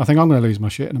 I think I'm going to lose my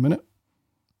shit in a minute.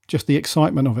 Just the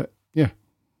excitement of it. Yeah.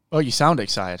 Oh, you sound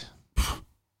excited.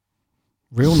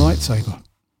 Real lightsaber.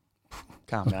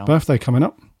 Calm down. Birthday coming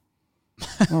up.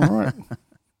 All right.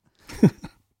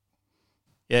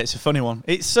 Yeah, it's a funny one.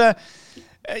 It's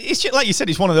just, like you said,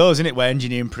 it's one of those, isn't it, where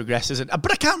engineering progresses.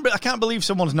 But I can't believe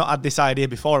someone's not had this idea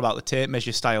before about the tape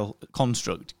measure style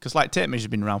construct, because like tape measure's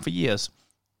been around for years.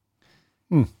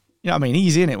 You know what I mean?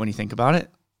 Easy, innit, when you think about it?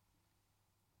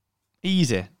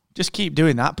 Easy. Just keep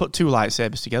doing that. Put two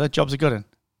lightsabers together. Job's a good one.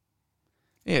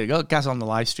 Here you go. Gaz on the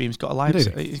live stream. He's got a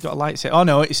lightsaber. Oh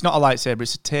no, it's not a lightsaber.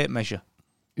 It's a tape measure.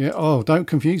 Yeah. Oh, don't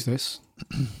confuse this.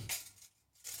 Do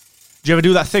you ever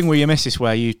do that thing where you miss this,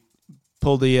 where you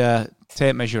pull the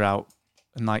tape measure out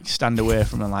and like stand away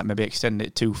from it and like maybe extend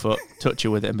it 2 foot, touch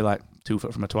you with it and be like 2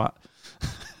 foot from a twat?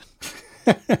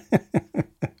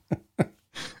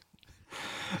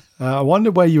 I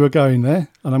wondered where you were going there,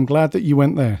 and I'm glad that you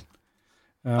went there.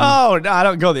 Oh, no, I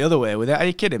don't go the other way with it. Are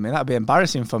you kidding me? That'd be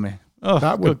embarrassing for me. Oh,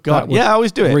 good God. That would I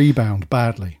always do it. Rebound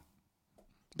badly.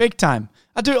 Big time.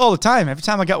 I do it all the time. Every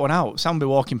time I get one out, someone will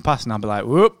be walking past and I'll be like,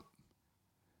 whoop,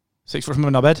 6 foot from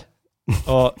a knobhead.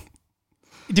 Or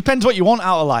it depends what you want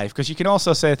out of life, because you can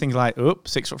also say things like, oop,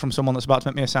 6 foot from someone that's about to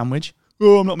make me a sandwich.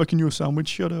 Oh, I'm not making you a sandwich,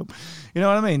 shut up. You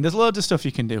know what I mean? There's loads of stuff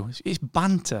you can do. It's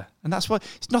banter. And that's why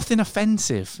it's nothing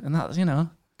offensive. And that's,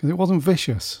 Because it wasn't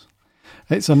vicious.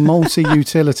 It's a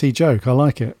multi-utility joke. I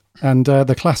like it. And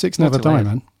the classics never die,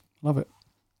 man. Love it.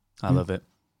 I love it.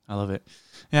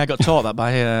 Yeah, I got taught that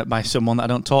by someone that I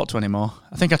don't talk to anymore.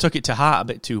 I think I took it to heart a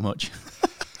bit too much.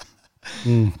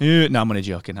 No, I'm only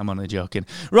joking.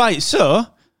 Right, so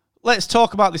let's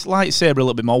talk about this lightsaber a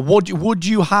little bit more. Would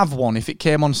you have one if it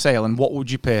came on sale, and what would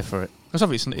you pay for it? Because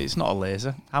obviously it's not a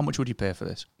laser. How much would you pay for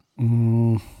this?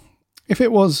 If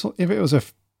it was a few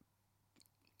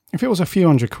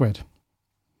 £100,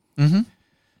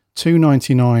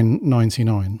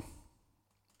 $299.99.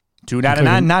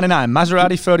 $299.99.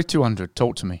 Maserati 3200.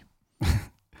 Talk to me.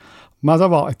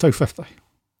 Maserati 250.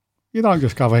 You don't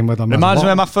just go in with them. Reminds me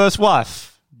of my first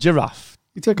wife, Giraffe.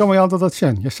 You took on me under the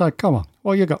chin. You say, come on,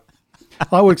 what you got?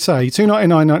 I would say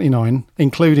 $299.99,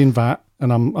 including VAT,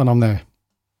 and I'm there.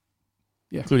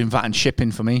 Yeah. Including VAT and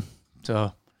shipping for me.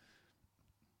 So,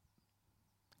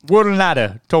 Wood and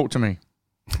Ladder, talk to me.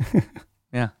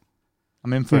 Yeah,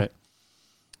 I'm in for it.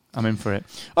 I'm in for it.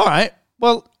 All right.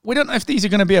 Well, we don't know if these are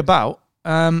going to be about.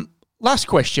 Last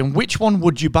question: which one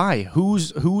would you buy?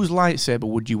 Whose lightsaber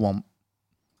would you want?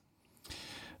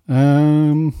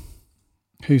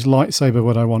 Whose lightsaber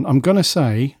would I want? I'm going to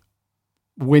say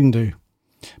Windu,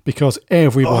 because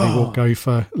everybody will go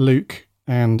for Luke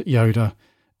and Yoda,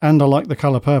 and I like the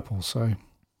colour purple. So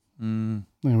there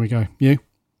we go. You?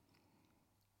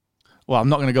 Well, I'm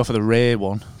not going to go for the Rey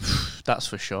one. That's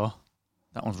for sure.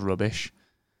 That one's rubbish.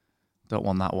 Don't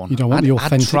want that one. You don't want the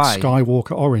authentic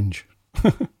Skywalker orange.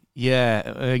 Yeah,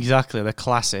 exactly. The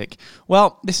classic.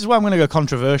 Well, this is why I'm going to go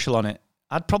controversial on it.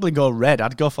 I'd probably go red.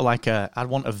 I'd go for I'd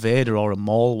want a Vader or a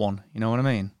Maul one. You know what I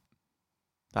mean?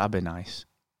 That'd be nice.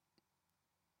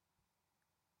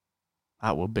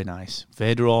 That would be nice.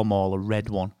 Vader or Maul, a red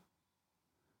one.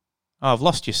 Oh, I've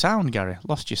lost your sound, Gary.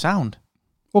 Lost your sound.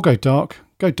 Or go dark.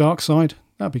 Go dark side.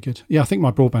 That'd be good. Yeah, I think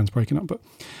my broadband's breaking up, but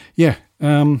yeah.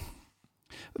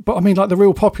 But I mean, like the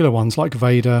real popular ones, like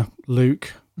Vader,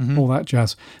 Luke, all that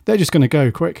jazz, they're just going to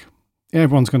go quick.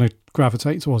 Everyone's going to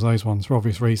gravitate towards those ones for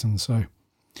obvious reasons. So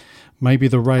maybe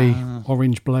the Rey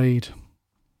orange blade,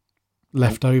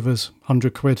 leftovers,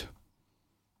 £100.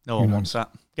 No one wants that.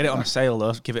 Get it on a sale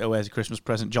though. Give it away as a Christmas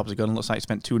present. Jobs are gone. Looks like you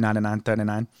spent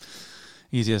 $2.99.39.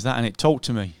 Easy as that. And it talked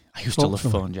to me. I used to love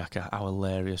Phone Jacker. How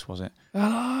hilarious was it?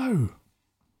 Hello.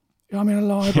 I'm in a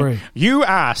library. You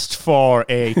asked for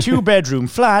a 2-bedroom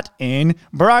flat in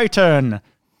Brighton.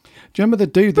 Do you remember the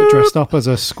dude that dressed up as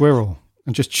a squirrel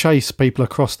and just chased people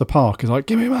across the park? He's like,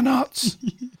 give me my nuts.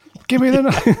 Give me the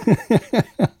nuts.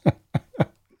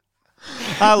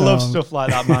 I love stuff like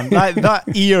that, man.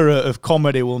 That era of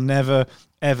comedy will never,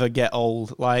 ever get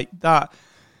old. Like that.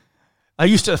 I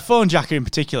used to Phone Jacker in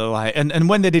particular, and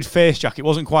when they did Face Jack, it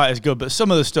wasn't quite as good. But some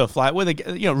of the stuff, like where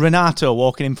Renato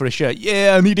walking in for a shirt.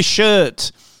 Yeah, I need a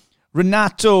shirt.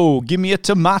 Renato, give me a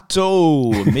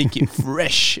tomato, make it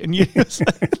fresh. And you know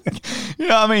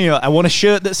what I mean? I want a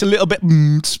shirt that's a little bit.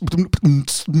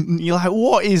 You're like,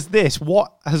 what is this?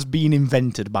 What has been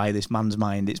invented by this man's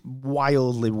mind? It's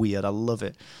wildly weird. I love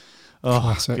it. Oh,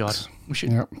 classics. God.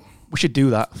 We should do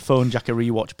that. Phone Jacker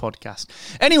rewatch podcast.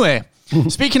 Anyway,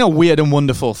 speaking of weird and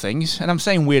wonderful things, and I'm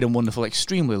saying weird and wonderful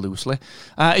extremely loosely,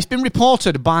 it's been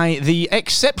reported by the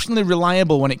exceptionally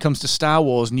reliable when it comes to Star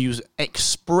Wars News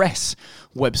Express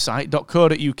website,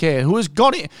 .co.uk, who has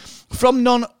got it from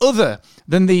none other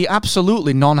than the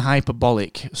absolutely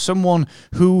non-hyperbolic, someone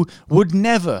who would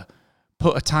never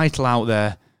put a title out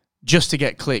there just to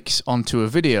get clicks onto a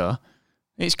video.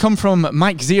 It's come from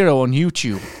Mike Zero on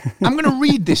YouTube. I'm going to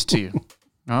read this to you.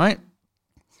 All right?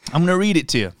 I'm going to read it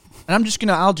to you. And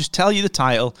I'll just tell you the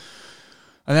title,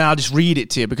 and then I'll just read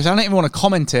it to you, because I don't even want to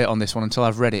commentate on this one until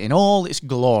I've read it in all its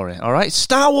glory. All right?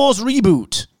 Star Wars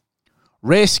reboot.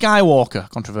 Rey Skywalker,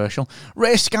 controversial.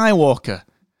 Rey Skywalker,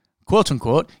 quote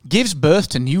unquote, gives birth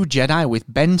to new Jedi with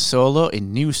Ben Solo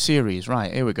in new series.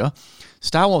 Right, here we go.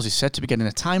 Star Wars is said to be getting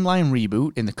a timeline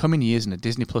reboot in the coming years in a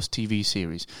Disney Plus TV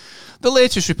series. The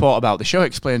latest report about the show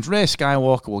explains Rey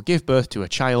Skywalker will give birth to a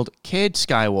child, Cade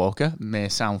Skywalker, may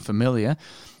sound familiar,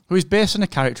 who is based on a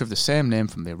character of the same name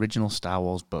from the original Star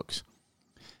Wars books.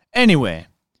 Anyway, I'm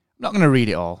not going to read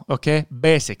it all, okay?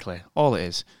 Basically, all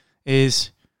it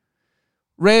is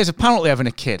Rey's apparently having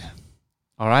a kid,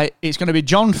 all right? It's going to be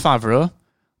Jon Favreau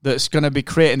that's going to be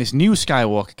creating this new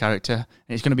Skywalker character, and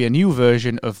it's going to be a new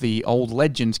version of the old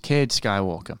legend Cade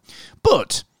Skywalker.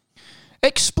 But,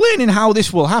 explaining how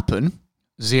this will happen,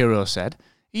 Zero said,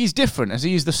 he's different as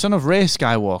he is the son of Rey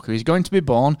Skywalker. He's going to be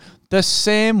born the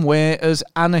same way as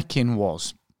Anakin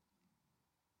was.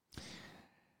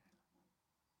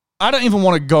 I don't even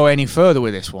want to go any further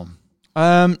with this one.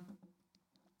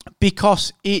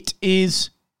 Because it is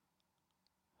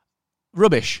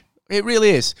rubbish. It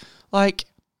really is. Like,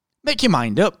 make your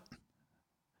mind up.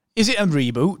 Is it a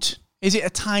reboot? Is it a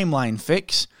timeline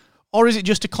fix? Or is it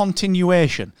just a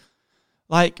continuation?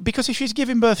 Like, because if she's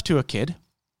giving birth to a kid,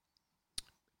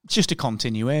 it's just a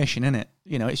continuation, isn't it?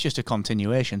 You know, it's just a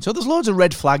continuation. So there's loads of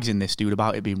red flags in this, dude,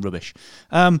 about it being rubbish.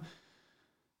 I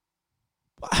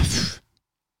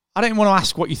don't even want to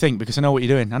ask what you think, because I know what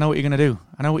you're doing. I know what you're going to do.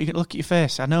 I know what you're going to look at your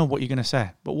face. I know what you're going to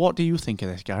say. But what do you think of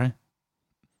this, Gary?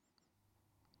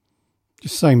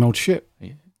 Just same old shit.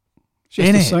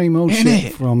 Just the same old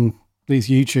shit from these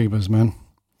YouTubers, man.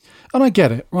 And I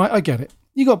get it, right? I get it.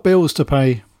 You got bills to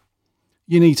pay.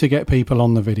 you need to get people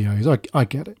on the videos. I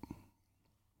get it.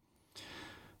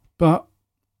 But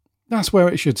that's where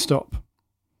it should stop.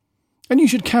 And you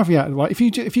should caveat, like,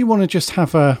 if you want to just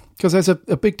have because there's a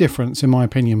big difference, in my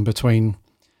opinion, between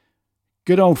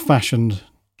good old-fashioned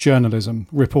journalism,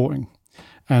 reporting,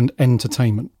 and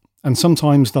entertainment. And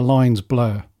sometimes the lines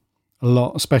blur a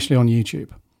lot, especially on YouTube.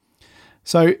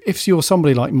 So if you're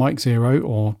somebody like Mike Zero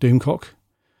or Doomcock,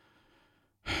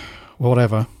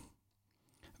 whatever,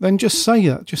 then just say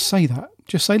that. Just say that.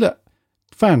 Just say, look,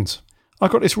 fans, I've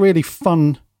got this really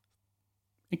fun,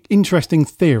 interesting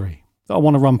theory that I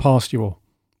want to run past you all.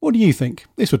 What do you think?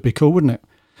 This would be cool, wouldn't it?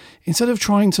 Instead of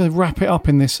trying to wrap it up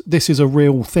in this is a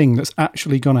real thing that's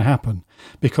actually going to happen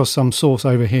because some source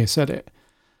over here said it,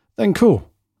 then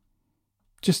cool.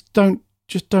 Just don't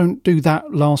do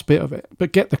that last bit of it,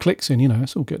 but get the clicks in.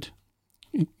 It's all good.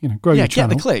 Grow your channel.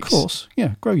 Get the clicks. Of course,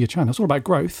 yeah, grow your channel. It's all about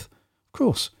growth, of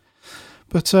course.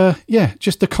 But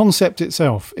just the concept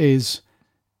itself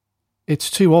it's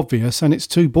too obvious and it's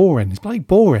too boring. It's bloody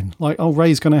boring. Like,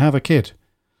 Rey's going to have a kid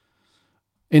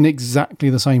in exactly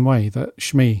the same way that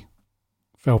Shmi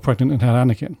fell pregnant and had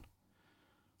Anakin.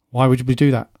 Why would we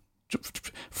do that?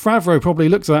 Favreau probably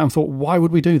looked at that and thought, why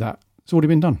would we do that? It's already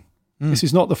been done. This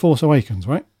is not The Force Awakens,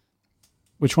 right?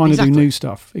 We're trying to do new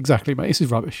stuff. Exactly, mate. This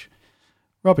is rubbish.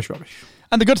 Rubbish.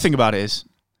 And the good thing about it is,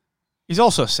 he's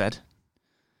also said,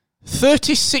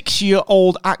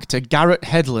 36-year-old actor Garrett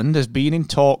Hedlund has been in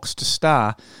talks to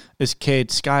star as Cade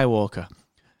Skywalker.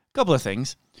 Couple of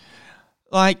things.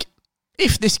 Like,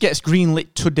 if this gets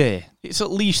greenlit today, it's at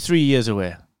least 3 years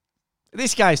away.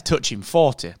 This guy's touching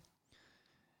 40.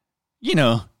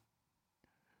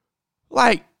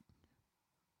 Like,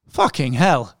 fucking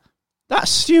hell.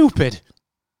 That's stupid.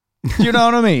 Do you know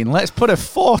what I mean? Let's put a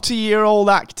 40-year-old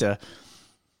actor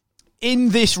in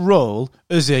this role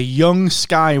as a young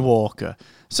Skywalker.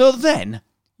 So then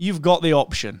you've got the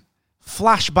option.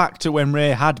 Flashback to when Rey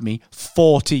had me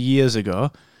 40 years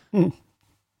ago.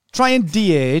 Try and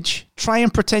de-age. Try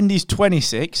and pretend he's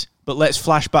 26. But let's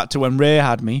flash back to when Rey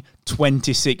had me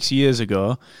 26 years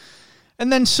ago.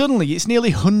 And then suddenly it's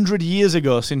nearly 100 years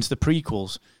ago since the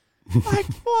prequels. Like,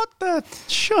 what the...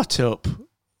 Shut up.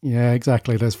 Yeah,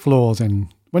 exactly. There's flaws in...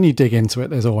 When you dig into it,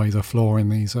 there's always a flaw in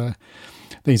these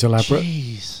elaborate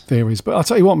theories. But I'll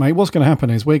tell you what, mate, what's going to happen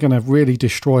is we're going to really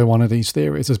destroy one of these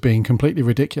theories as being completely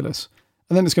ridiculous.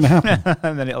 And then it's going to happen.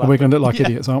 And then we're going to look like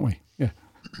idiots, aren't we? Yeah.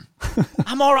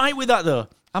 I'm all right with that, though.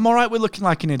 I'm all right with looking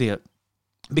like an idiot.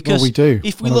 Because we do,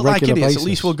 if we on a look like regular idiots, basis. at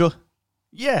least we'll go...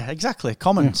 Yeah, exactly.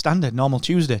 Common, standard, normal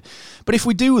Tuesday. But if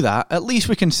we do that, at least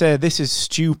we can say this is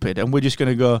stupid and we're just going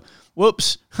to go,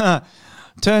 whoops,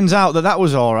 turns out that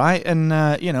was all right and,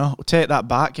 take that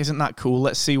back. Isn't that cool?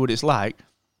 Let's see what it's like.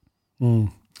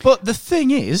 But the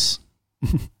thing is,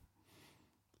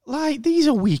 like, these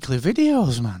are weekly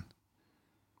videos, man.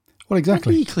 Well,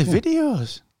 exactly. They're weekly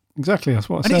videos. Exactly, that's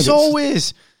what I said. And it's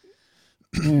always,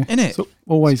 innit? It's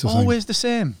always the same. Always the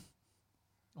same.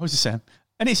 Always the same.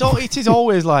 And it is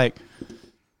always like,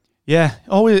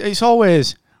 it's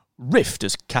always rift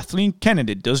as Kathleen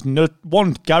Kennedy does not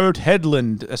want Garrett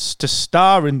Hedlund to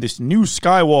star in this new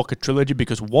Skywalker trilogy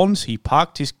because once he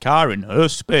parked his car in her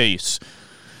space.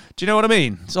 Do you know what I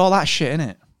mean? It's all that shit,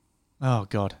 innit? Oh,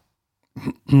 God.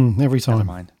 Every time. Never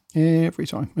mind. Every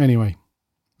time. Anyway.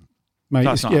 Mate,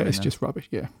 it's just rubbish,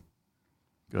 yeah.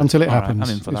 Good. Until it happens, right,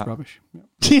 I'm in for it's rubbish.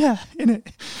 Yeah, innit?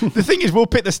 The thing is, we'll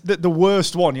pick the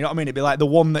worst one, you know what I mean? It'd be like the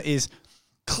one that is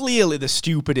clearly the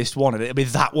stupidest one, and it'll be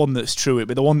that one that's true. It'll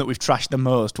be the one that we've trashed the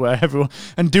most, where everyone...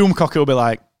 And Doomcock will be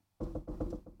like...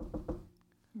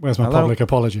 Where's my public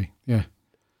apology? Yeah.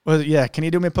 Well, yeah, can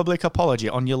you do me a public apology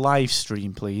on your live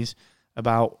stream, please,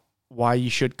 about why you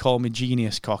should call me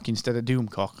Genius Cock instead of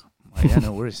Doomcock? Like, yeah,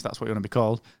 no worries. That's what you want to be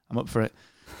called. I'm up for it.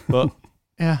 But...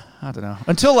 Yeah, I don't know.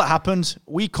 Until that happens,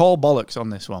 we call bollocks on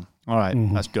this one. All right,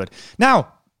 That's good.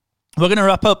 Now, we're going to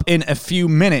wrap up in a few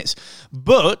minutes,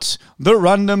 but the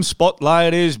Random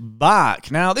Spotlight is back.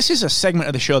 Now, this is a segment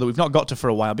of the show that we've not got to for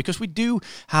a while because we do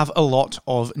have a lot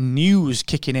of news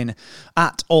kicking in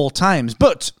at all times,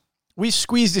 but... we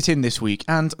squeezed it in this week,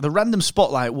 and the Random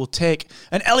Spotlight will take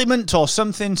an element or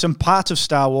something, some part of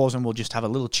Star Wars, and we'll just have a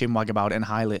little chinwag about it and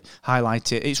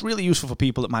highlight it. It's really useful for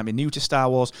people that might be new to Star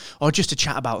Wars, or just to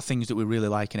chat about things that we really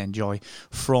like and enjoy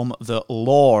from the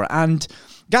lore. And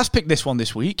Gaz picked this one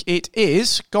this week. It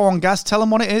is, go on Gaz, tell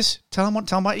them what it is. Tell them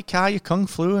about your car, your Kung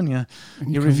Flu, and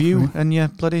your review, and your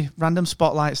bloody Random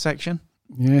Spotlight section.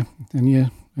 Yeah, and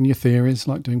your theories,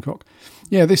 like Doomcock.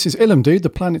 Yeah, this is Ilum, dude. The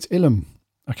planet's Ilum.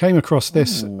 I came across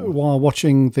this while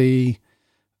watching the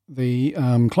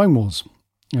Clone Wars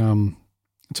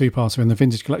two-parter in the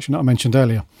Vintage Collection that I mentioned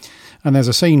earlier. And there's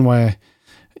a scene where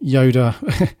Yoda,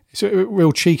 it's a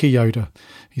real cheeky Yoda.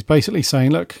 He's basically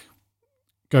saying, look,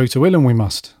 go to Ilum we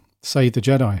must, save the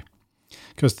Jedi.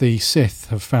 Because the Sith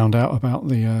have found out about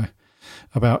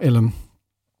about Ilum.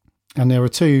 And there are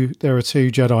two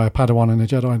Jedi, a Padawan and a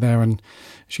Jedi there, and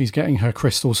she's getting her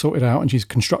crystal sorted out and she's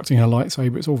constructing her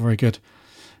lightsaber. It's all very good.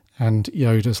 And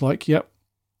Yoda's like, yep,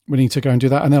 we need to go and do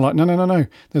that. And they're like, no.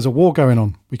 There's a war going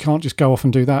on. We can't just go off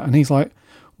and do that. And he's like,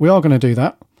 we are going to do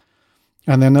that.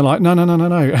 And then they're like, no.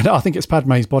 And I think it's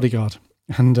Padme's bodyguard.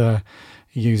 And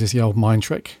he uses the old mind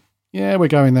trick. Yeah, we're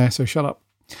going there, so shut up.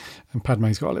 And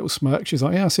Padme's got a little smirk. She's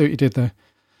like, yeah, I see what you did there.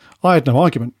 I had no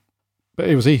argument. But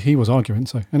it was he was arguing.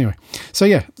 So anyway. So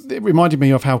yeah, it reminded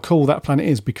me of how cool that planet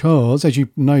is because, as you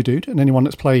know, dude, and anyone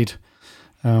that's played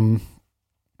the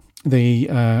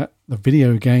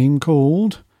video game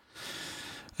called...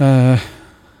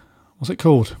 what's it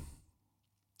called?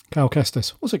 Cal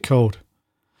Kestis. What's it called?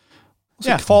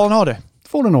 Fallen Order.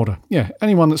 Fallen Order. Yeah,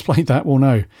 anyone that's played that will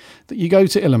know that you go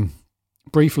to Ilum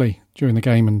briefly during the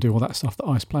game and do all that stuff, the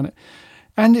ice planet.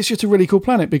 And it's just a really cool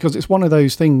planet because it's one of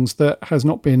those things that has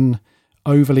not been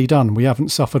overly done. We haven't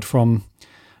suffered from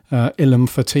Ilum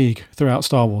fatigue throughout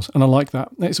Star Wars, and I like that.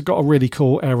 It's got a really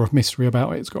cool air of mystery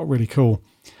about it. It's got a really cool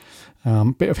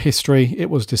bit of history. It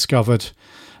was discovered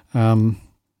years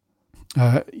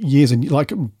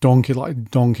and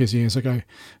donkeys years ago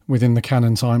within the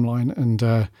canon timeline,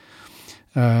 and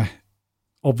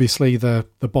obviously the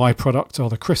byproduct are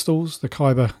the crystals, the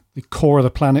core of the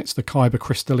planets, the Kyber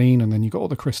crystalline, and then you've got all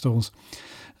the crystals,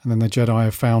 and then the Jedi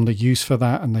have found a use for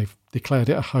that, and they've declared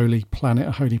it a holy planet,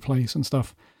 a holy place and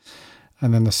stuff.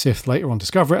 And then the Sith later on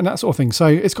discover it and that sort of thing. So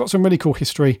it's got some really cool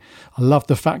history. I love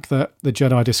the fact that the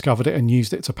Jedi discovered it and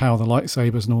used it to power the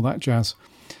lightsabers and all that jazz.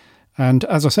 And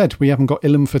as I said, we haven't got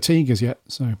Ilum fatigue as yet.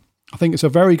 So I think it's a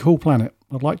very cool planet.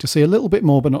 I'd like to see a little bit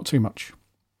more, but not too much.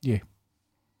 Yeah.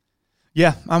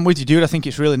 Yeah, I'm with you, dude. I think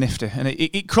it's really nifty. And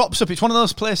it crops up. It's one of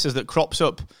those places that crops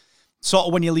up sort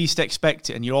of when you least expect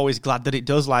it, and you're always glad that it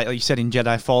does. Like you said in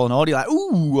Jedi Fallen Order, you're like,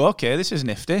 ooh, okay, this is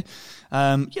nifty.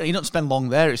 You don't spend long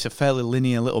there. It's a fairly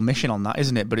linear little mission on that,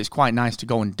 isn't it? But it's quite nice to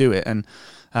go and do it. And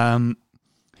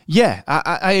yeah,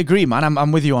 I agree, man.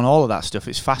 I'm with you on all of that stuff.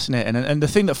 It's fascinating. And the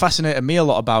thing that fascinated me a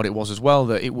lot about it was as well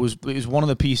that it was one of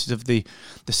the pieces of the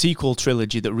sequel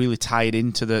trilogy that really tied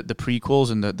into the prequels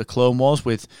and the Clone Wars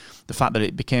with the fact that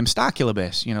it became Starkiller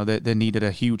Base. You know, they needed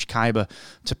a huge Kyber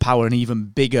to power an even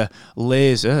bigger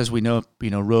laser, as we know,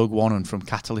 Rogue One and from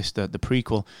Catalyst, the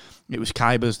prequel. It was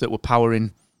Kybers that were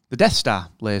powering the Death Star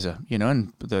laser,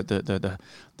 and the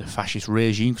fascist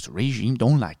regime, because the regime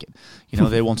don't like it.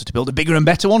 They wanted to build a bigger and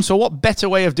better one. So what better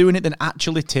way of doing it than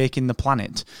actually taking the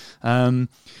planet? And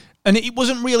it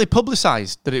wasn't really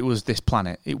publicised that it was this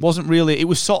planet. It wasn't really, it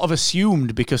was sort of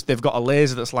assumed because they've got a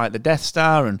laser that's like the Death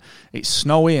Star and it's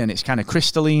snowy and it's kind of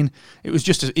crystalline. It was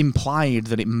just implied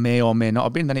that it may or may not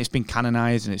have been. Then it's been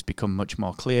canonised and it's become much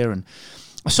more clear. And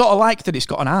I sort of like that it's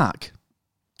got an arc.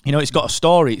 It's got a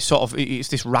story. It's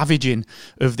this ravaging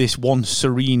of this once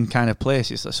serene kind of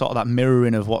place. It's sort of that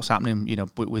mirroring of what's happening,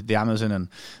 with the Amazon and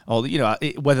all.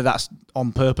 Whether that's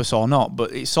on purpose or not,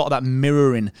 but it's sort of that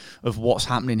mirroring of what's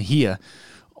happening here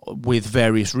with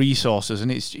various resources,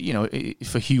 and it's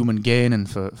for human gain and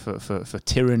for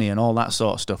tyranny and all that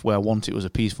sort of stuff. Where once it was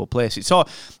a peaceful place, it's sort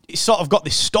of got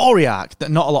this story arc that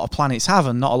not a lot of planets have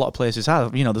and not a lot of places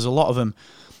have. There's a lot of them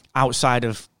outside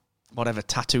of whatever,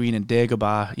 Tatooine and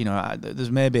Dagobah,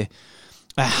 there's maybe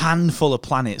a handful of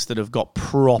planets that have got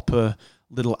proper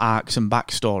little arcs and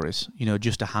backstories,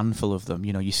 just a handful of them.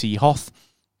 You see Hoth,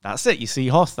 that's it. You see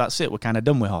Hoth, that's it. We're kind of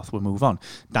done with Hoth. We'll move on.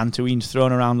 Dantooine's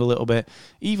thrown around a little bit.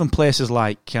 Even places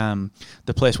like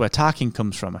the place where Tarkin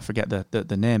comes from, I forget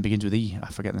the name, begins with E,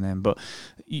 I forget the name, but,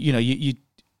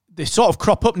 they sort of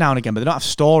crop up now and again, but they don't have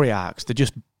story arcs. They're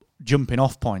just jumping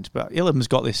off points. But Ilum's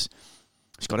got this...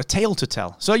 It's got a tale to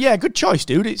tell. So yeah, good choice,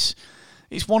 dude. It's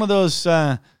one of those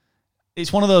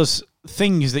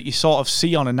things that you sort of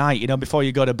see on a night, before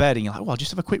you go to bed, and you're like, well, just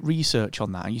have a quick research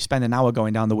on that, and you spend an hour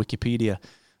going down the Wikipedia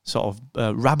sort of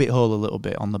rabbit hole a little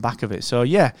bit on the back of it. So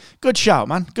yeah, good shout,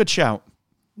 man. Good shout.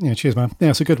 Yeah, cheers, man.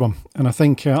 Yeah, it's a good one, and I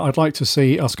think I'd like to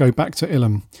see us go back to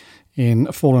Ilum in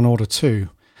Fallen Order 2,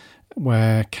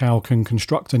 where Cal can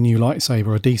construct a new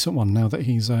lightsaber, a decent one, now that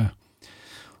he's.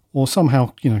 Or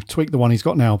somehow, tweak the one he's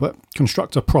got now, but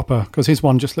construct a proper, because his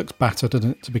one just looks battered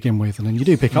to begin with. And then you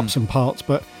do pick up some parts,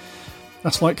 but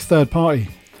that's like third party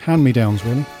hand-me-downs,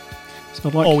 really. So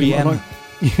I'd like,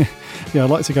 I'd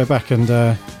like to go back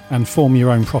and form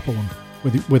your own proper one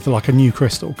with like a new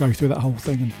crystal, go through that whole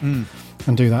thing and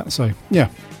do that. So yeah,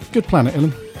 good planet,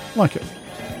 Ilum. Like it.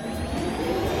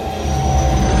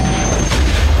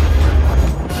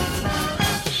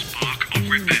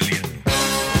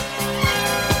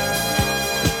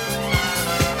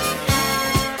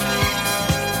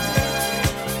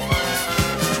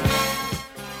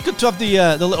 to have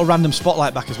the little random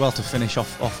spotlight back as well to finish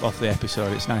off the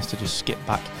episode. It's nice to just skip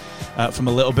back from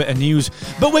a little bit of news.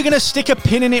 But we're going to stick a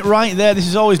pin in it right there. This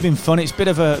has always been fun. It's been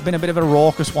a bit of a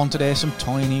raucous one today. Some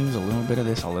toy news, a little bit of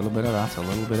this, a little bit of that, a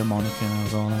little bit of Monica. You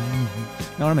know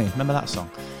what I mean? Remember that song?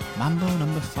 Mambo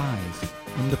number 5.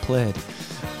 Underplayed.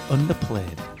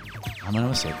 Mambo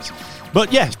number 6.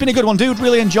 But yeah, it's been a good one, dude.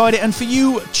 Really enjoyed it. And for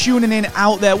you tuning in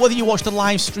out there, whether you watch the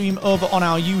live stream over on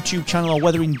our YouTube channel or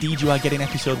whether indeed you are getting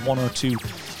episode 102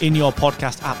 in your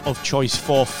podcast app of choice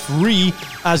for free,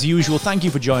 as usual, thank you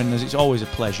for joining us. It's always a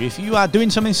pleasure. If you are doing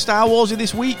something Star Warsy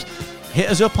this week, hit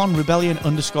us up on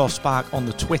Rebellion_Spark on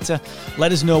the Twitter.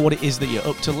 Let us know what it is that you're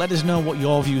up to. Let us know what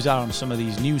your views are on some of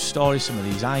these news stories, some of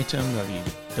these items. Have you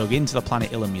dug into the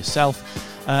planet Ilum yourself?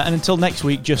 And until next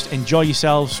week, just enjoy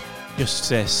yourselves. Just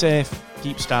stay safe,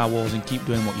 keep Star Wars, and keep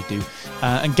doing what you do.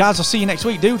 And Gaz, I'll see you next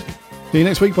week, dude. See you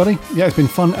next week, buddy. Yeah, it's been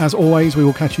fun as always. We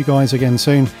will catch you guys again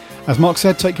soon. As Mark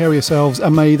said, take care of yourselves,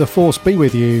 and may the Force be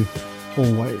with you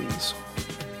always.